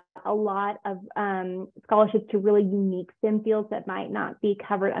give out a lot of scholarships to really unique STEM fields that might not be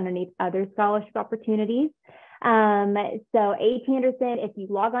covered underneath other scholarship opportunities. So A.T. Anderson, if you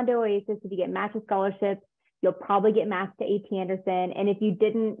log on to AISES, if you get matched with scholarships, you'll probably get matched to A.T. Anderson. And if you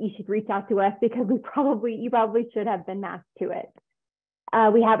didn't, you should reach out to us because you probably should have been matched to it.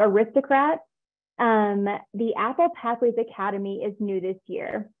 We have Aristocrat. The Apple Pathways Academy is new this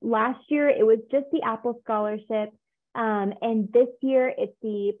year. Last year, it was just the Apple Scholarship. And this year, it's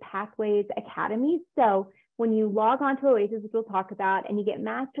the Pathways Academy. So when you log on to AISES, which we'll talk about, and you get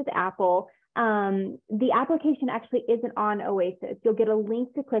matched with Apple, the application actually isn't on AISES. You'll get a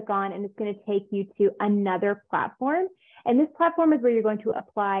link to click on, and it's going to take you to another platform. And this platform is where you're going to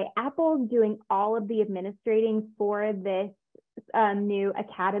apply. Apple's doing all of the administrating for this new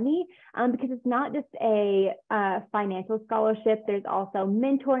academy because it's not just a financial scholarship. There's also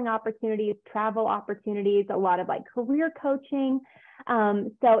mentoring opportunities, travel opportunities, a lot of career coaching.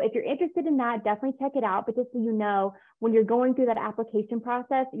 So if you're interested in that, definitely check it out. But just so you know, when you're going through that application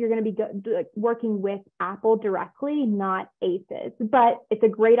process, you're going to be working with Apple directly, not AISES. But it's a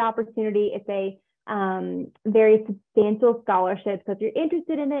great opportunity. It's a very substantial scholarship. So if you're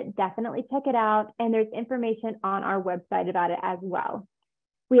interested in it, definitely check it out. And there's information on our website about it as well.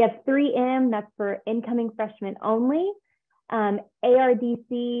 We have 3M, that's for incoming freshmen only.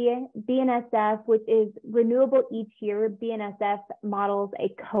 ARDC, BNSF, which is renewable each year. BNSF models a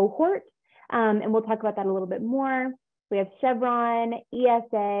cohort, and we'll talk about that a little bit more. We have Chevron,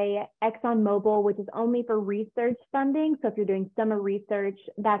 ESA, ExxonMobil, which is only for research funding. So if you're doing summer research,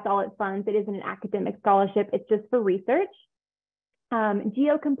 that's all it funds. It isn't an academic scholarship. It's just for research.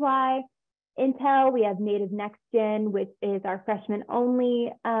 GeoComply, Intel, we have Native Next Gen, which is our freshman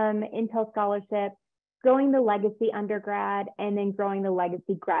only Intel scholarship, Growing the Legacy undergrad, and then Growing the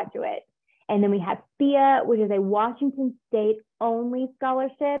Legacy graduate. And then we have SPIA, which is a Washington State only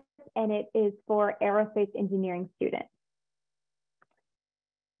scholarship, and it is for aerospace engineering students.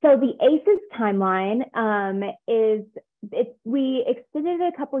 So the AISES timeline we extended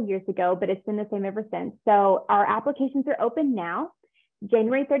it a couple years ago, but it's been the same ever since. So our applications are open now.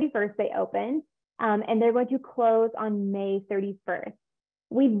 January 31st, they opened, and they're going to close on May 31st.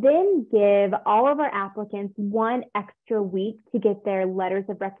 We then give all of our applicants 1 extra week to get their letters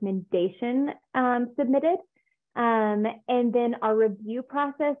of recommendation submitted. And then our review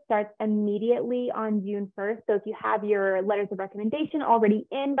process starts immediately on June 1st. So if you have your letters of recommendation already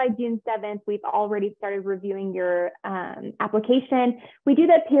in by June 7th, we've already started reviewing your application. We do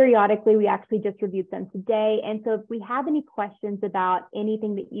that periodically. We actually just reviewed them today. And so if we have any questions about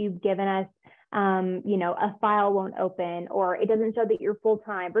anything that you've given us, you know, a file won't open or it doesn't show that you're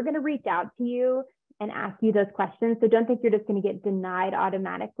full-time, we're going to reach out to you and ask you those questions. So don't think you're just going to get denied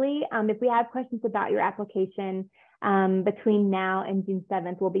automatically. If we have questions about your application between now and June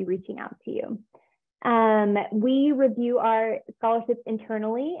 7th, we'll be reaching out to you. We review our scholarships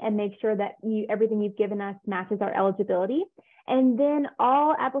internally and make sure that everything you've given us matches our eligibility. And then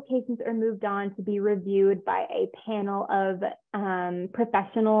all applications are moved on to be reviewed by a panel of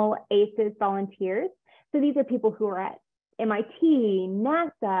professional AISES volunteers. So these are people who are at MIT,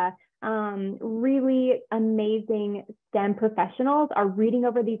 NASA, really amazing STEM professionals are reading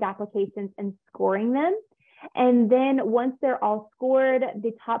over these applications and scoring them. And then once they're all scored,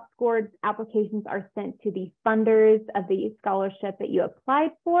 the top scored applications are sent to the funders of the scholarship that you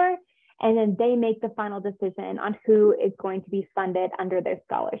applied for. And then they make the final decision on who is going to be funded under their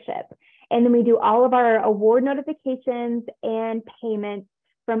scholarship. And then we do all of our award notifications and payments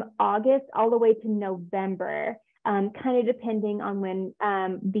from August all the way to November, kind of depending on when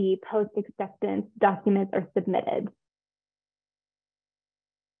the post-acceptance documents are submitted.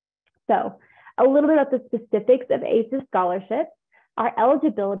 So a little bit about the specifics of AISES scholarships. Our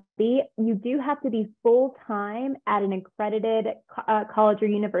eligibility, you do have to be full-time at an accredited college or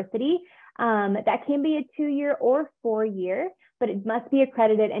university. That can be a 2-year or 4-year, but it must be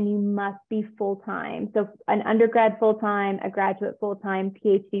accredited and you must be full-time. So an undergrad full-time, a graduate full-time,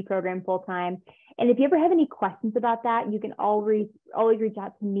 PhD program full-time. And if you ever have any questions about that, you can always reach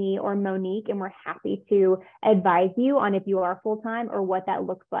out to me or Monique, and we're happy to advise you on if you are full-time or what that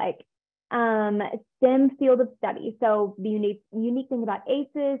looks like. STEM field of study. So the unique thing about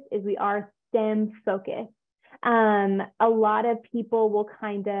AISES is we are STEM focused. A lot of people will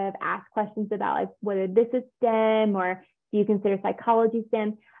kind of ask questions about like whether this is STEM or do you consider psychology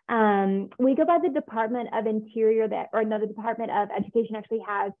STEM? We go by the Department of Interior or the Department of Education actually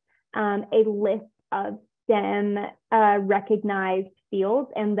has a list of STEM recognized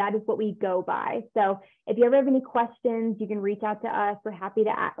fields, and that is what we go by. So if you ever have any questions, you can reach out to us. We're happy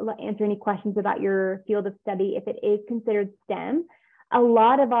to answer any questions about your field of study if it is considered STEM. A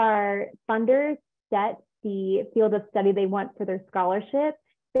lot of our funders set the field of study they want for their scholarship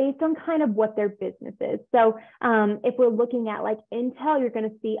based on kind of what their business is. So if we're looking at like Intel, you're going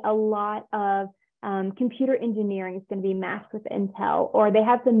to see a lot of computer engineering is going to be matched with Intel, or they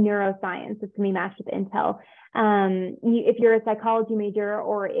have some neuroscience that's going to be matched with Intel. If you're a psychology major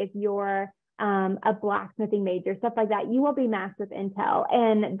or if you're a blacksmithing major, stuff like that, you will be matched with Intel.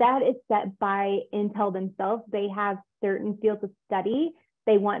 And that is set by Intel themselves. They have certain fields of study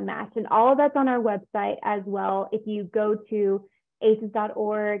they want matched. And all of that's on our website as well. If you go to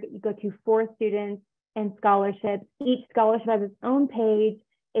AISES.org, you go to for students and scholarships. Each scholarship has its own page,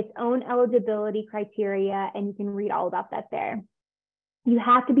 its own eligibility criteria, and you can read all about that there. You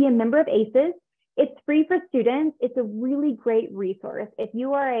have to be a member of AISES. It's free for students. It's a really great resource. If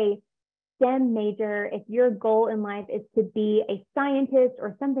you are a STEM major, if your goal in life is to be a scientist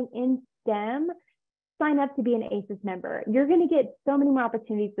or something in STEM, sign up to be an AISES member. You're going to get so many more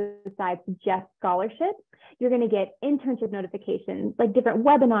opportunities besides just scholarships. You're going to get internship notifications, like different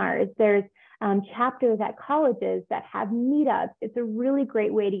webinars. There's chapters at colleges that have meetups. It's a really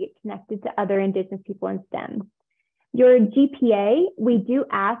great way to get connected to other Indigenous people in STEM. Your GPA, we do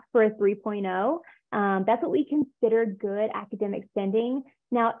ask for a 3.0. That's what we consider good academic standing.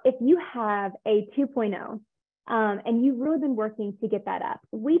 Now, if you have a 2.0 and you've really been working to get that up,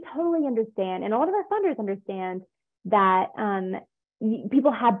 we totally understand, and a lot of our funders understand that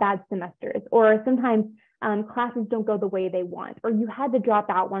people have bad semesters, or sometimes classes don't go the way they want, or you had to drop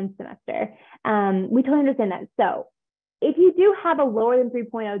out one semester. We totally understand that. So if you do have a lower than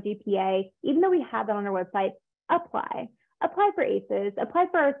 3.0 GPA, even though we have that on our website, apply for AISES, apply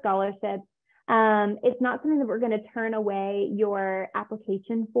for our scholarships. It's not something that we're going to turn away your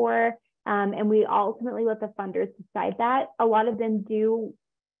application for. And we ultimately let the funders decide that. A lot of them do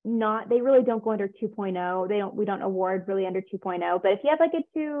not, they really don't go under 2.0. We don't award really under 2.0, but if you have like a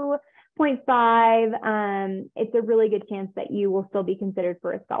 2.5, it's a really good chance that you will still be considered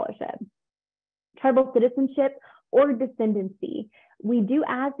for a scholarship. Tribal citizenship or descendancy. We do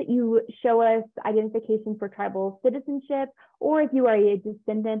ask that you show us identification for tribal citizenship, or if you are a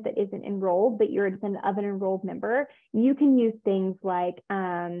descendant that isn't enrolled, but you're a descendant of an enrolled member, you can use things like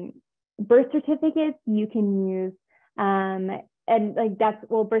birth certificates. You can use, and like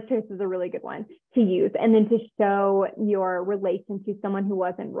birth certificates is a really good one to use, and then to show your relation to someone who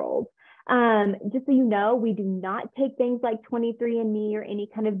was enrolled. Just so you know, we do not take things like 23andMe or any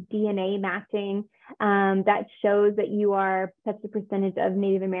kind of DNA matching that shows that you are such a percentage of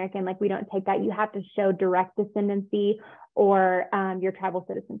Native American. Like, we don't take that. You have to show direct descendancy or your tribal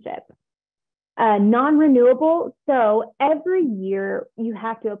citizenship. Non-renewable. So every year you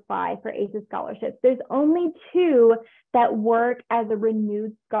have to apply for AISES scholarships. There's only 2 that work as a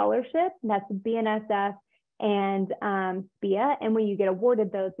renewed scholarship. And that's BNSF and SPIA. And when you get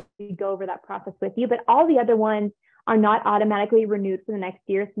awarded those, we go over that process with you. But all the other ones are not automatically renewed for the next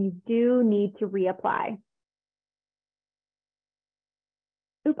year. So you do need to reapply.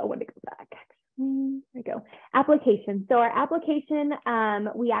 Oops, I want to go back. There we go. Application. So our application,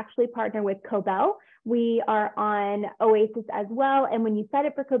 we actually partner with Cobell. We are on AISES as well. And when you sign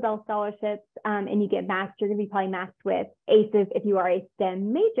up for Cobell scholarships and you get matched, you're going to be probably matched with AISES if you are a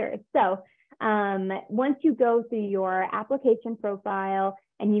STEM major. So once you go through your application profile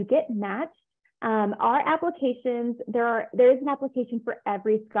and you get matched, our applications, there is an application for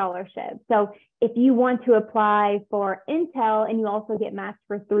every scholarship. So if you want to apply for Intel and you also get matched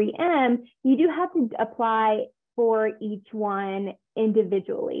for 3M, you do have to apply for each one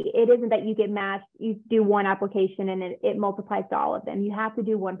individually. It isn't that you get matched, you do one application and it multiplies to all of them. You have to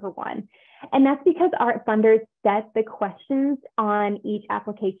do one per one. And that's because our funders set the questions on each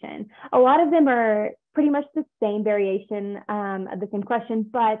application. A lot of them are pretty much the same variation of the same question,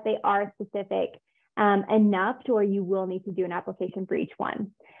 but they are specific enough to where you will need to do an application for each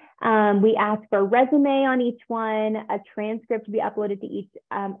one. We ask for a resume on each one, a transcript to be uploaded to each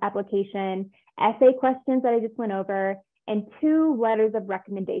application, essay questions that I just went over, and 2 letters of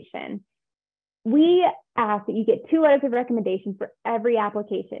recommendation. We ask that you get 2 letters of recommendation for every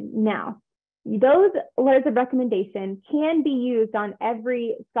application. Now, those letters of recommendation can be used on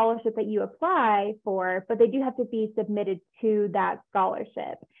every scholarship that you apply for, but they do have to be submitted to that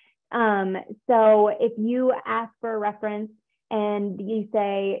scholarship. So if you ask for a reference and you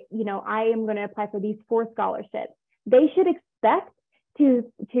say, you know, I am going to apply for these 4 scholarships, they should expect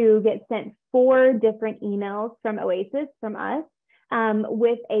to get sent 4 different emails from AISES, from us,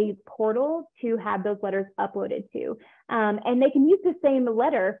 with a portal to have those letters uploaded to. And they can use the same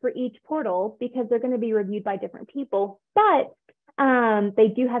letter for each portal because they're going to be reviewed by different people, but they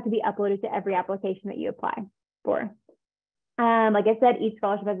do have to be uploaded to every application that you apply for. Like I said, each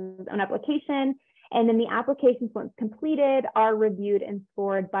scholarship has its own application, and then the applications, once completed, are reviewed and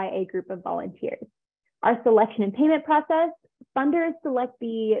scored by a group of volunteers. Our selection and payment process: funders select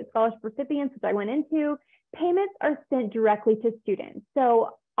the scholarship recipients, which I went into. Payments are sent directly to students.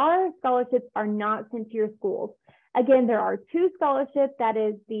 So our scholarships are not sent to your schools. Again, there are 2 scholarships that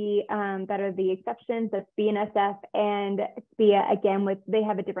are the exceptions. That's BNSF and SPIA. Again, they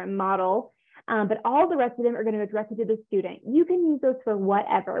have a different model. But all the rest of them are going to go directly to the student. You can use those for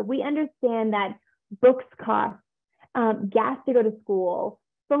whatever. We understand that books cost, gas to go to school,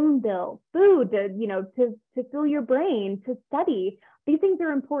 phone bill, food to fill your brain, to study. These things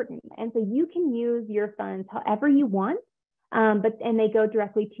are important. And so you can use your funds however you want, and they go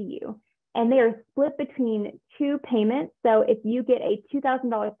directly to you. And they are split between 2 payments. So if you get a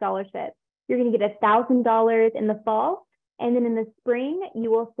 $2,000 scholarship, you're going to get $1,000 in the fall. And then in the spring, you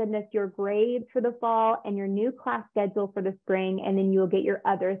will send us your grades for the fall and your new class schedule for the spring, and then you will get your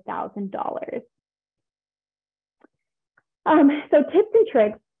other $1,000. So tips and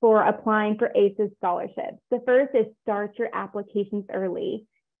tricks for applying for AISES scholarships. The first is start your applications early.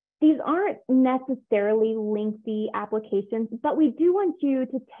 These aren't necessarily lengthy applications, but we do want you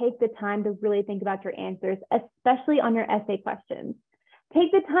to take the time to really think about your answers, especially on your essay questions.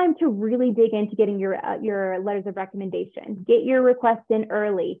 take the time to really dig into getting your letters of recommendation. Get your requests in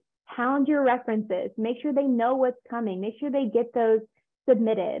early. Hound your references. Make sure they know what's coming. Make sure they get those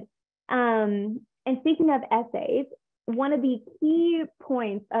submitted. And speaking of essays, one of the key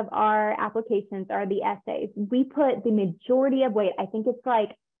points of our applications are the essays. We put the majority of weight, I think it's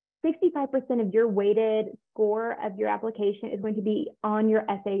like 65% of your weighted score of your application is going to be on your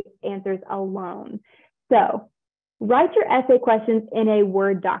essay answers alone. So write your essay questions in a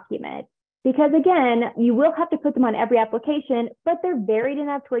Word document, because again, you will have to put them on every application, but they're varied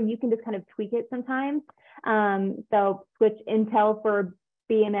enough to where you can just kind of tweak it sometimes. So switch Intel for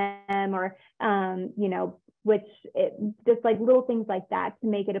BMM, or, just like little things like that to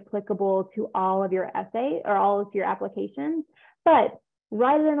make it applicable to all of your essay or all of your applications. But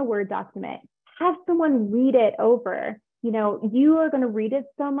write it in a Word document. Have someone read it over. You are going to read it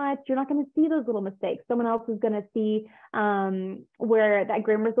so much, you're not going to see those little mistakes. Someone else is going to see where that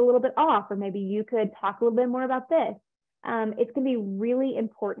grammar is a little bit off, or maybe you could talk a little bit more about this. It's going to be really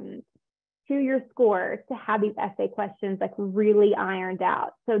important to your score to have these essay questions like really ironed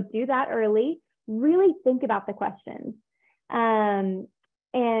out. So do that early. Really think about the questions. And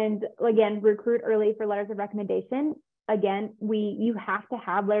again, recruit early for letters of recommendation. Again, you have to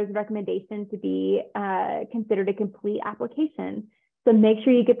have letters of recommendation to be considered a complete application. So make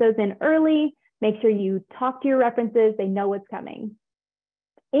sure you get those in early. Make sure you talk to your references. They know what's coming.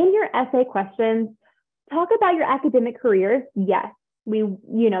 In your essay questions, talk about your academic careers. Yes,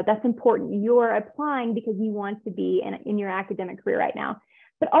 that's important. You're applying because you want to be in your academic career right now.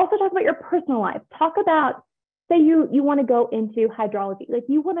 But also talk about your personal life. Talk about, say you want to go into hydrology. Like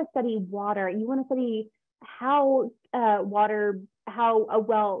you want to study water. You want to study how you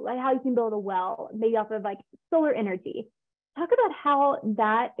can build a well, maybe off of like solar energy. Talk about how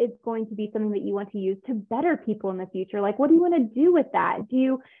that is going to be something that you want to use to better people in the future. Like, what do you want to do with that? Do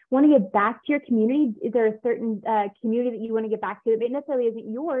you want to get back to your community? Is there a certain community that you want to get back to that necessarily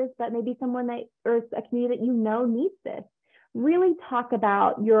isn't yours, but maybe someone or a community that needs this? Really talk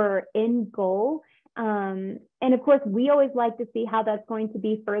about your end goal. And of course, we always like to see how that's going to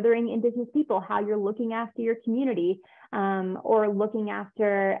be furthering Indigenous people, how you're looking after your community, or looking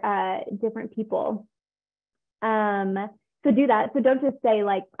after different people. So do that. So don't just say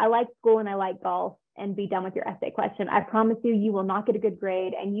like, I like school and I like golf, and be done with your essay question. I promise you will not get a good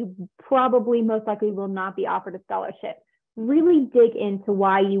grade, and you probably most likely will not be offered a scholarship. Really dig into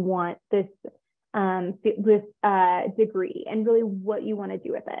why you want this degree and really what you want to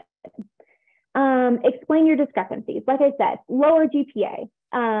do with it. Explain your discrepancies. Like I said, lower GPA,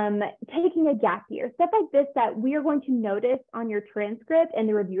 taking a gap year, stuff like this that we are going to notice on your transcript and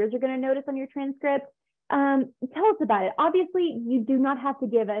the reviewers are going to notice on your transcript. Tell us about it. Obviously, you do not have to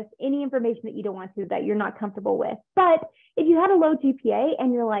give us any information that you don't want to, that you're not comfortable with. But if you had a low GPA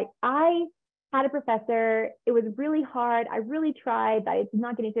and you're like, I had a professor, it was really hard, I really tried, but I did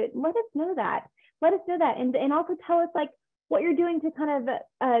not get into it, let us know that. Let us know that. And also tell us like what you're doing to kind of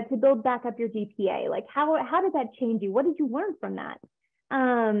to build back up your GPA. Like how did that change you? What did you learn from that?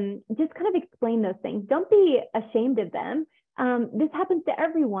 Just kind of explain those things. Don't be ashamed of them. This happens to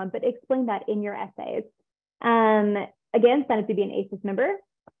everyone, but explain that in your essays. Again, sign up to be an AISES member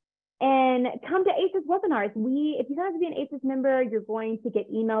and come to AISES webinars. If you sign up to be an AISES member, you're going to get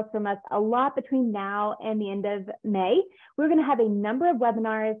emails from us a lot between now and the end of May. We're going to have a number of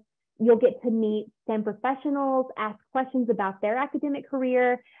webinars. You'll get to meet STEM professionals, ask questions about their academic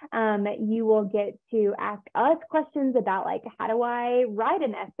career. You will get to ask us questions about like, how do I write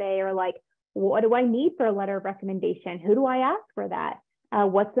an essay, or like, what do I need for a letter of recommendation? Who do I ask for that?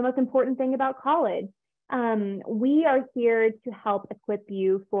 What's the most important thing about college? We are here to help equip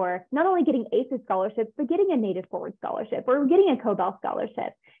you for not only getting AISES scholarships, but getting a Native Forward scholarship or getting a Cobell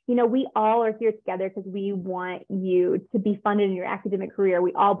scholarship. We all are here together because we want you to be funded in your academic career.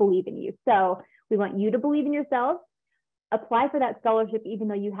 We all believe in you. So we want you to believe in yourself, apply for that scholarship, even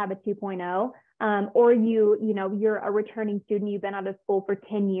though you have a 2.0, or you're a returning student, you've been out of school for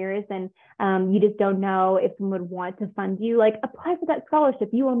 10 years and you just don't know if someone would want to fund you. Like, apply for that scholarship.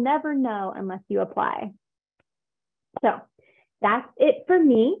 You will never know unless you apply. So that's it for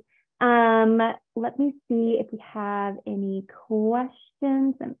me. Let me see if we have any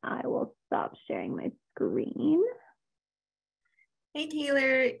questions, and I will stop sharing my screen. Hey,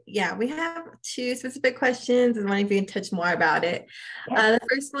 Taylor. Yeah, we have two specific questions and wondering if you can touch more about it. The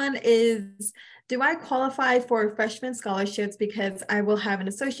first one is, do I qualify for freshman scholarships because I will have an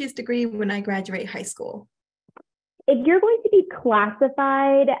associate's degree when I graduate high school? If you're going to be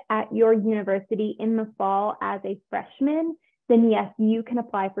classified at your university in the fall as a freshman, then yes, you can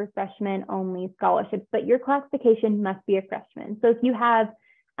apply for freshman only scholarships, but your classification must be a freshman. So if you have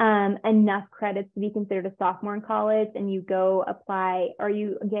enough credits to be considered a sophomore in college and you go apply or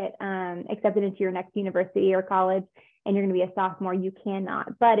you get accepted into your next university or college and you're going to be a sophomore, you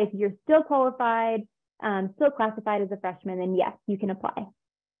cannot. But if you're still qualified, still classified as a freshman, then yes, you can apply.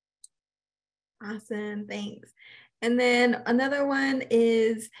 Awesome, thanks. And then another one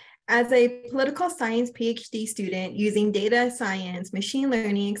is, as a political science PhD student using data science, machine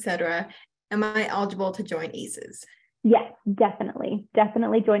learning, etc., am I eligible to join AISES? Yes, definitely.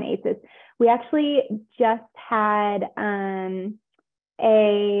 Definitely join AISES. We actually just had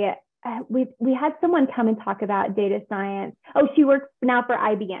we had someone come and talk about data science. Oh, she works now for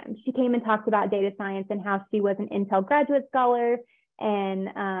IBM. She came and talked about data science and how she was an Intel graduate scholar and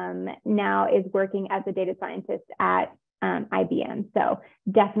now is working as a data scientist at IBM. So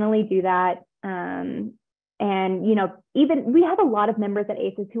definitely do that. And, you know, even we have a lot of members at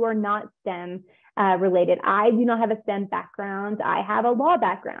AISES who are not STEM related. I do not have a STEM background. I have a law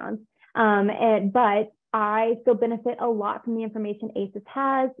background, but I still benefit a lot from the information AISES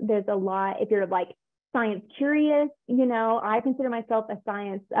has. There's a lot, if you're like science curious, you know, I consider myself a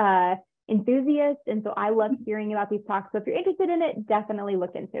science enthusiast. And so I love hearing about these talks. So if you're interested in it, definitely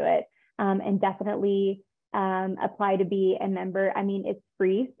look into it and definitely apply to be a member. I mean, it's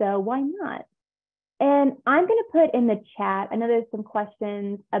free, so why not? And I'm going to put in the chat, I know there's some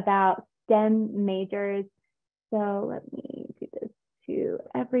questions about STEM majors. So let me do this to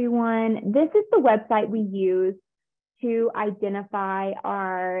everyone. This is the website we use to identify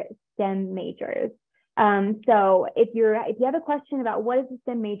our STEM majors. So if you have a question about what is a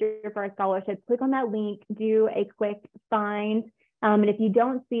STEM major for our scholarships, click on that link, do a quick find. And if you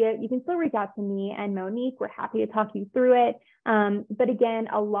don't see it, you can still reach out to me and Monique. We're happy to talk you through it. But again,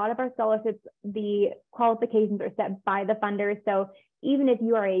 a lot of our scholarships, the qualifications are set by the funders. So even if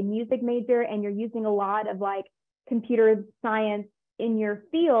you are a music major and you're using a lot of like computer science in your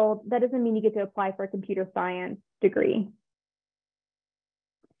field, that doesn't mean you get to apply for a computer science degree.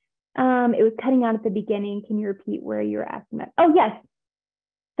 It was cutting out at the beginning. Can you repeat where you were asking that? Oh, yes.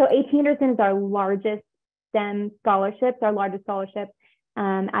 So A.T. Anderson is our largest STEM scholarships, our largest scholarship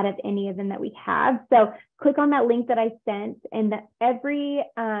out of any of them that we have. So click on that link that I sent, and that every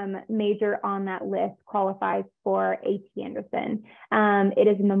major on that list qualifies for A.T. Anderson. It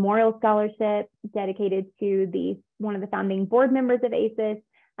is a memorial scholarship dedicated to one of the founding board members of AISES.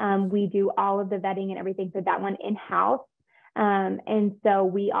 We do all of the vetting and everything for that one in-house. And so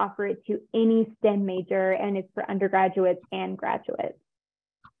we offer it to any STEM major, and it's for undergraduates and graduates.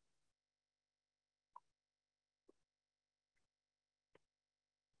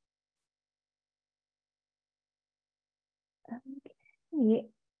 Okay.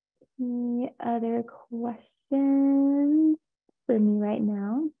 Any other questions for me right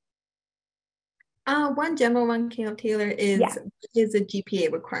now? One general one came up, Taylor, is a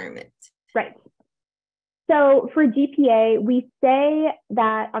GPA requirement. Right. So for GPA, we say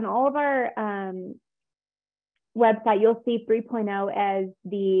that on all of our website, you'll see 3.0 as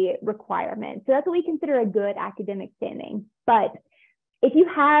the requirement. So that's what we consider a good academic standing. But if you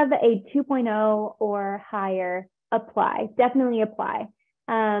have a 2.0 or higher, apply, definitely apply.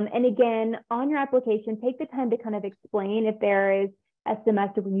 And again, on your application, take the time to kind of explain if there is a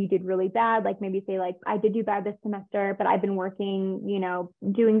semester when you did really bad, like maybe say like, I did do bad this semester, but I've been working, you know,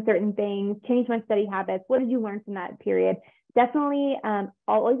 doing certain things, change my study habits. What did you learn from that period? Definitely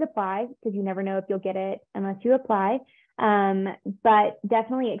always apply, because you never know if you'll get it unless you apply. But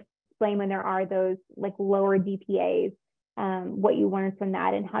definitely explain when there are those like lower GPAs, what you learned from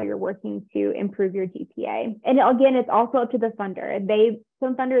that and how you're working to improve your GPA. And again, it's also up to the funder.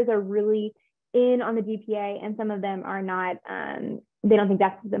 Some funders are really in on the GPA, and some of them are not. They don't think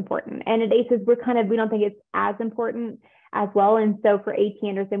that's as important. And at AISES, we don't think it's as important as well. And so for A.T.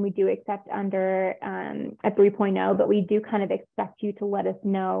 Anderson, we do accept under a 3.0, but we do kind of expect you to let us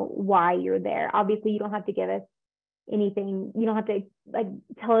know why you're there. Obviously, you don't have to give us anything. You don't have to like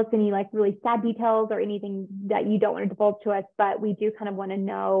tell us any like really sad details or anything that you don't want to divulge to us, but we do kind of want to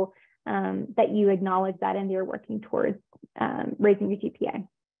know that you acknowledge that and you're working towards raising your GPA.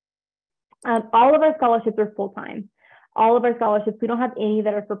 All of our scholarships are full-time. All of our scholarships, we don't have any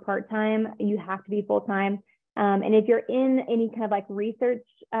that are for part-time. You have to be full-time. And if you're in any kind of like research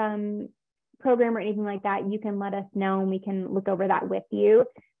program or anything like that, you can let us know and we can look over that with you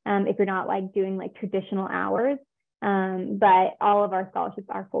if you're not like doing like traditional hours. But all of our scholarships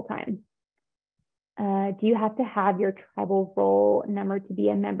are full-time. Do you have to have your tribal roll number to be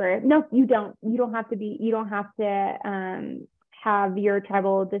a member? No, you don't. You don't have to have your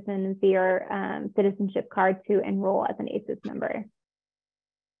tribal descendancy or citizenship card to enroll as an AISES member.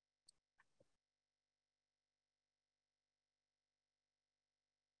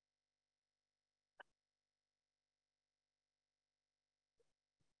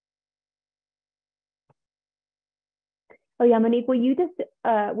 Oh yeah, Monique, will you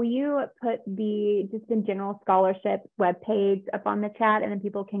put the just in general scholarship webpage up on the chat, and then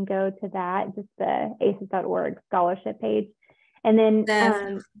people can go to that, just the AISES.org scholarship page. And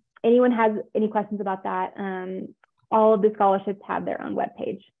then anyone has any questions about that, all of the scholarships have their own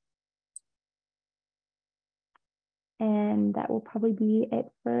webpage. And that will probably be it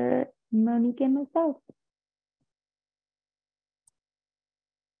for Monique and myself.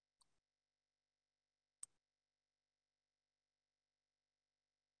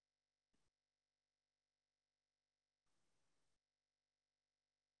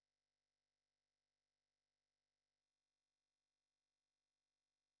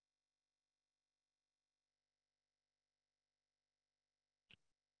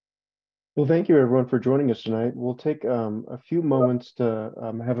 Well, thank you everyone for joining us tonight. We'll take a few moments to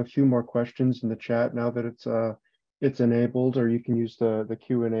have a few more questions in the chat now that it's enabled, or you can use the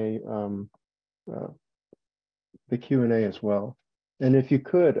Q&A as well. And if you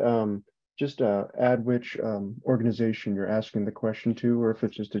could just add which organization you're asking the question to, or if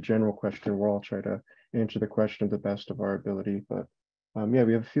it's just a general question, we'll all try to answer the question to the best of our ability. But yeah,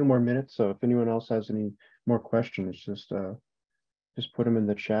 we have a few more minutes, so if anyone else has any more questions, just put them in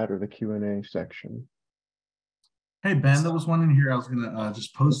the chat or the Q&A section. Hey, Ben, there was one in here I was going to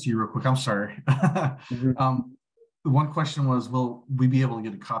just pose to you real quick. I'm sorry. The one question was, will we be able to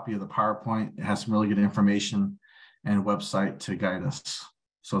get a copy of the PowerPoint? It has some really good information and website to guide us.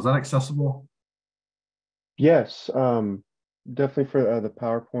 So is that accessible? Yes, definitely for the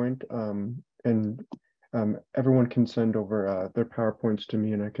PowerPoint. And everyone can send over their PowerPoints to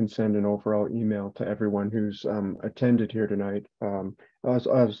me, and I can send an overall email to everyone who's attended here tonight, as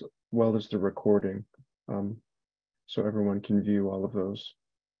well as the recording, so everyone can view all of those.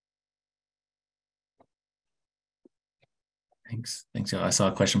 Thanks. I saw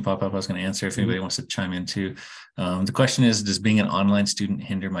a question pop up I was going to answer if anybody wants to chime in too. The question is, does being an online student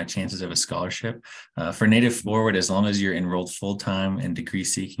hinder my chances of a scholarship? For Native Forward, as long as you're enrolled full-time and degree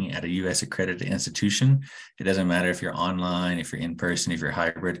seeking at a U.S. accredited institution, it doesn't matter if you're online, if you're in person, if you're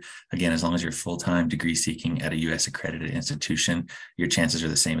hybrid. Again, as long as you're full-time degree seeking at a U.S. accredited institution, your chances are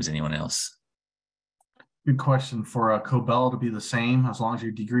the same as anyone else. Good question. For Cobell to be the same, as long as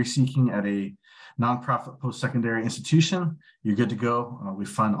you're degree seeking at a nonprofit post-secondary institution, you're good to go. We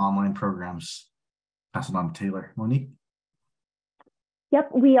fund online programs. Pass it on to Taylor. Monique?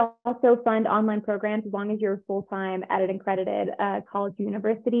 Yep, we also fund online programs. As long as you're full-time at an accredited college or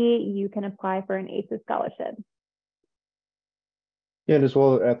university, you can apply for an AISES scholarship. Yeah, and as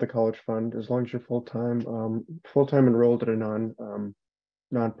well at the college fund, as long as you're full-time enrolled at a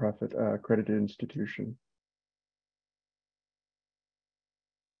nonprofit accredited institution.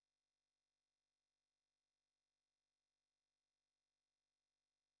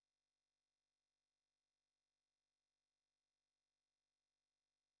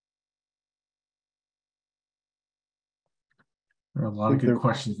 There are a lot of good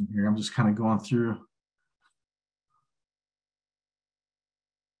questions in here. I'm just kind of going through.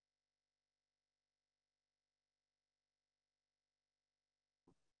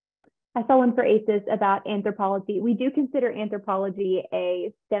 I saw one for AISES about anthropology. We do consider anthropology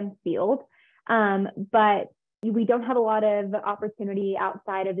a STEM field, but we don't have a lot of opportunity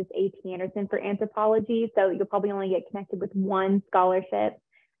outside of this A.T. Anderson for anthropology, so you'll probably only get connected with one scholarship.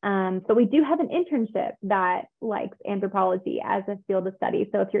 But we do have an internship that likes anthropology as a field of study.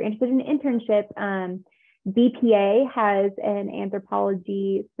 So if you're interested in an internship, BPA has an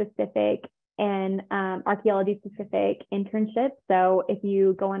anthropology specific and archaeology specific internship. So if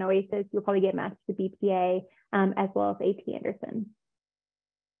you go on AISES, you'll probably get matched to BPA as well as A.T. Anderson.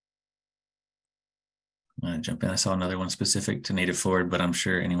 I'm going to jump in. I saw another one specific to Native Forward, but I'm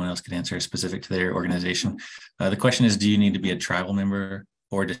sure anyone else could answer specific to their organization. The question is, do you need to be a tribal member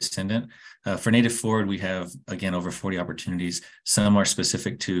or descendant? For Native Forward, we have, again, over 40 opportunities. Some are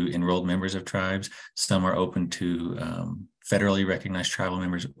specific to enrolled members of tribes. Some are open to federally recognized tribal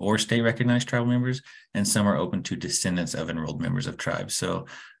members or state recognized tribal members, and some are open to descendants of enrolled members of tribes. So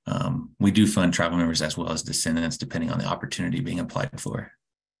we do fund tribal members as well as descendants, depending on the opportunity being applied for.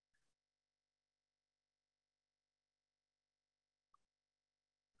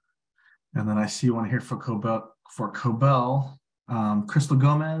 And then I see one here for Cobell. Crystal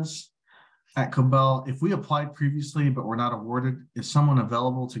Gomez at Cobell. If we applied previously but were not awarded, is someone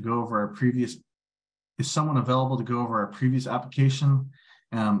available to go over our previous is someone available to go over our previous application?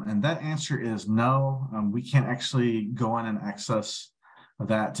 And that answer is no. We can't actually go in and access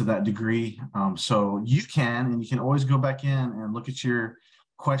that to that degree. So you can, and you can always go back in and look at your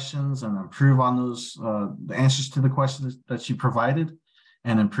questions and improve on those, the answers to the questions that you provided,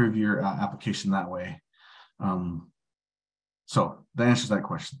 and improve your application that way. So that answers that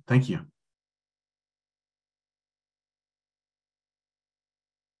question. Thank you.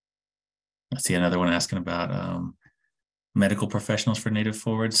 I see another one asking about medical professionals for Native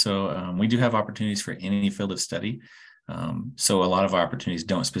Forward. So we do have opportunities for any field of study. So a lot of our opportunities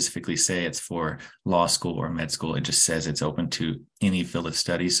don't specifically say it's for law school or med school. It just says it's open to any field of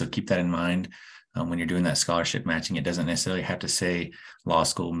study. So keep that in mind when you're doing that scholarship matching. It doesn't necessarily have to say law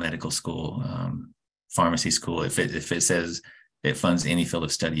school, medical school, pharmacy school. If it says it funds any field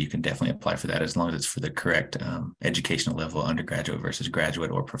of study, you can definitely apply for that as long as it's for the correct educational level, undergraduate versus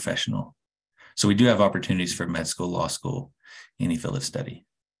graduate or professional. So we do have opportunities for med school, law school, any field of study.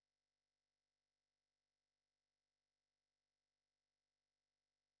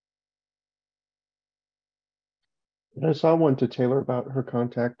 I saw one to Taylor about her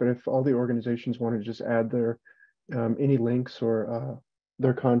contact, but if all the organizations want to just add their any links or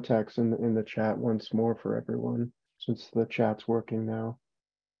their contacts in the chat once more for everyone, since the chat's working now.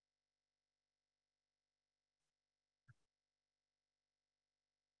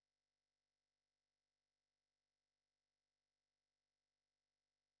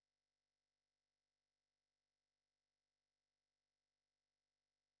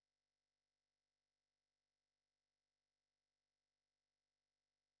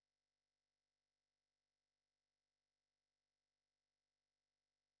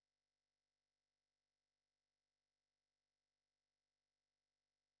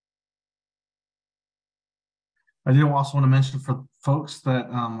 I do also want to mention for folks that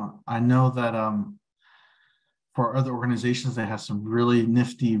I know that for other organizations that have some really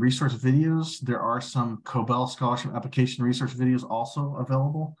nifty resource videos, there are some Cobell scholarship application resource videos also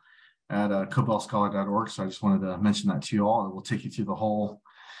available at cobellscholar.org. So I just wanted to mention that to you all. It will take you through the whole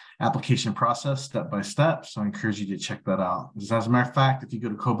application process step by step. So I encourage you to check that out. As a matter of fact, if you go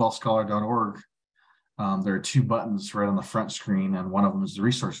to cobellscholar.org, there are two buttons right on the front screen, and one of them is the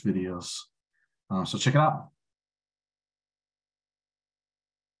resource videos. So check it out.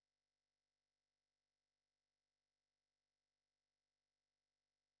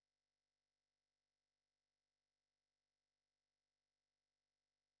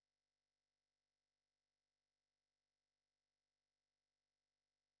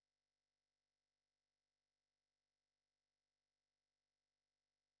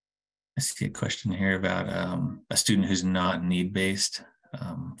 I see a question here about a student who's not need-based.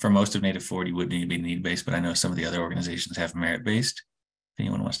 For most of Native Forward, you would need to be need-based, but I know some of the other organizations have merit-based. If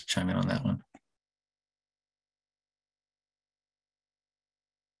anyone wants to chime in on that one.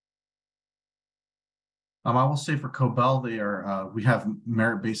 I will say for Cobell, they are we have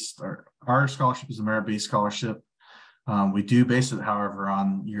merit-based. Our scholarship is a merit-based scholarship. We do base it, however,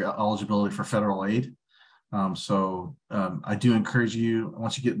 on your eligibility for federal aid. I do encourage you,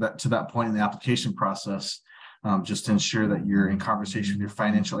 once you get to that point in the application process, just to ensure that you're in conversation with your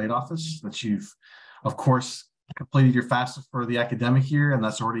financial aid office, that you've, of course, completed your FAFSA for the academic year, and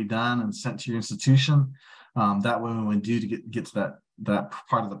that's already done and sent to your institution. That way, when we do to get to that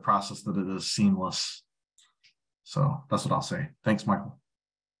part of the process, that it is seamless. So that's what I'll say. Thanks, Michael.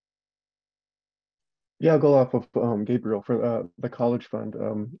 Yeah, I'll go off of Gabriel for the college fund.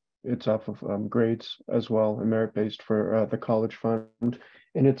 It's off of grades as well, and merit-based for the college fund.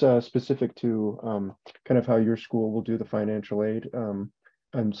 And it's specific to kind of how your school will do the financial aid.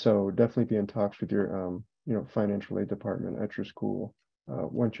 And so definitely be in talks with your financial aid department at your school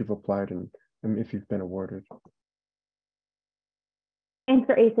once you've applied and if you've been awarded. And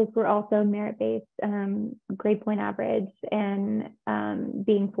for AISES, we're also merit-based, grade point average, and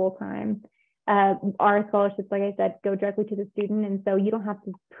being full-time. Our scholarships, like I said, go directly to the student, and so you don't have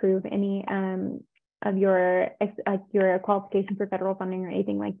to prove any of your qualification for federal funding or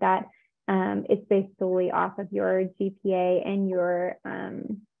anything like that. It's based solely off of your GPA and your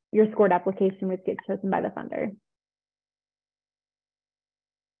scored application, which gets chosen by the funder.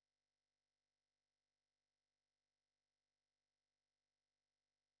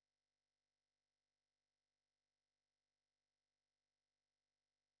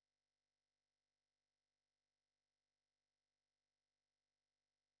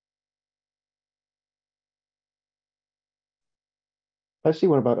 I see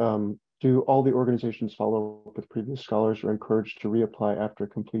one about Do all the organizations follow up with previous scholars or encouraged to reapply after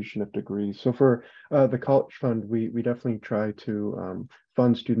completion of degrees? So for the College Fund, we definitely try to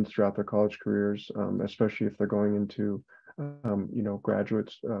fund students throughout their college careers, especially if they're going into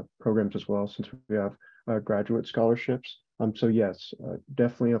graduate programs as well, since we have graduate scholarships. So yes,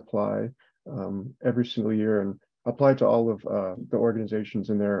 definitely apply every single year and apply to all of the organizations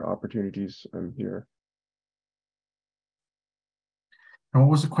and their opportunities here. And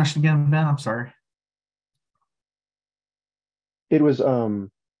what was the question again, Ben? I'm sorry. It was where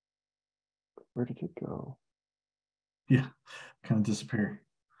did it go? Yeah, kind of disappear.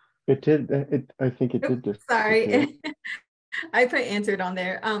 It did. I think it did. Sorry, I put answered on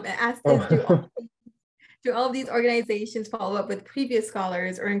there. It asked us, do all of these organizations follow up with previous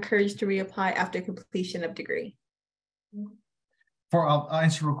scholars or encouraged to reapply after completion of degree? I'll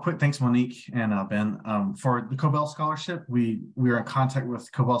answer real quick. Thanks, Monique and Ben. For the Cobell Scholarship, we are in contact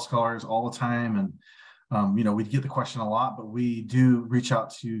with Cobell scholars all the time, and we get the question a lot, but we do reach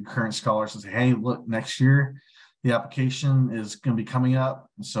out to current scholars and say, hey, look, next year the application is going to be coming up,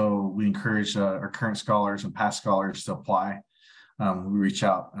 so we encourage our current scholars and past scholars to apply. We reach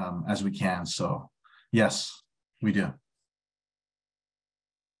out as we can. So yes, we do.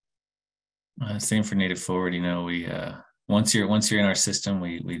 Same for Native Forward. We once you're in our system,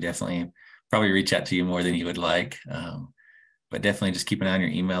 we definitely probably reach out to you more than you would like. But definitely just keep an eye on your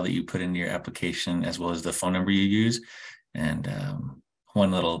email that you put into your application, as well as the phone number you use. And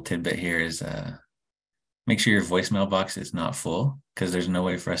one little tidbit here is make sure your voicemail box is not full, because there's no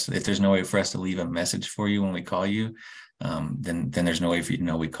way for us to leave a message for you when we call you, then there's no way for you to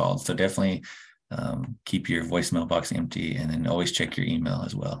know we called. So definitely keep your voicemail box empty, and then always check your email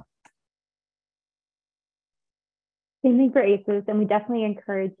as well. Same thing for AISES, and we definitely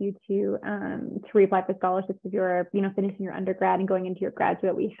encourage you to reapply for scholarships if you're finishing your undergrad and going into your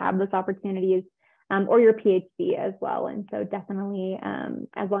graduate. We have those opportunities, or your PhD as well. And so definitely,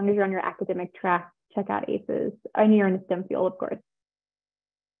 as long as you're on your academic track, check out AISES, and you're in a STEM field, of course.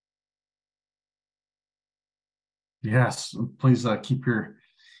 Yes, please keep your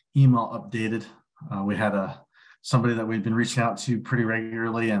email updated. We had somebody that we've been reaching out to pretty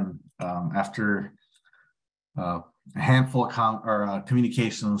regularly, and after a handful of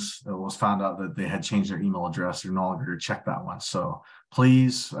communications, it was found out that they had changed their email address. They're no longer check that one. So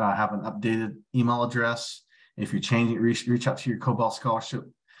please have an updated email address. If you're changing, reach out to your Cobell Scholarship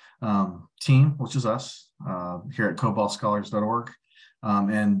team, which is us here at cobellscholars.org,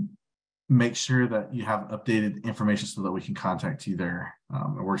 and make sure that you have updated information so that we can contact you there.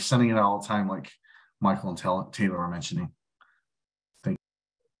 And we're sending it all the time, like Michael and Taylor were mentioning. Thank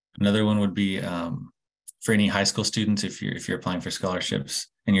you. Another one would be for any high school students, if you're applying for scholarships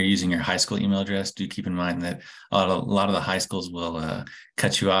and you're using your high school email address, do keep in mind that a lot of the high schools will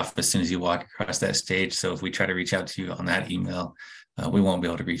cut you off as soon as you walk across that stage. So if we try to reach out to you on that email, we won't be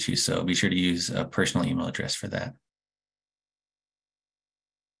able to reach you. So be sure to use a personal email address for that.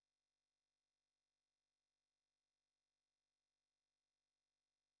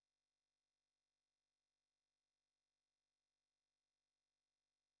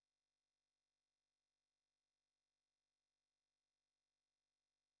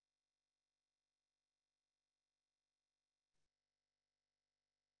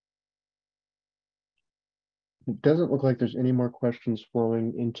 It doesn't look like there's any more questions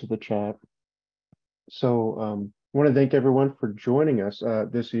flowing into the chat. So I want to thank everyone for joining us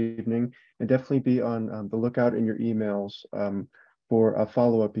this evening, and definitely be on the lookout in your emails for a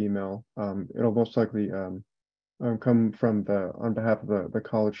follow-up email. It'll most likely come from on behalf of the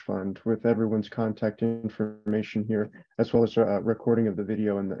College Fund, with everyone's contact information here, as well as a recording of the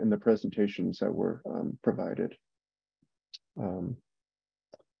video and the presentations that were provided.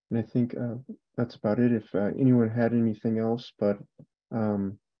 And I think that's about it. If anyone had anything else, but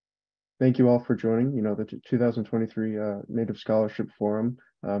thank you all for joining, the 2023 Native Scholarship Forum,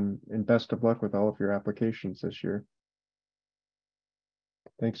 and best of luck with all of your applications this year.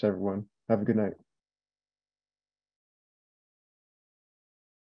 Thanks, everyone. Have a good night.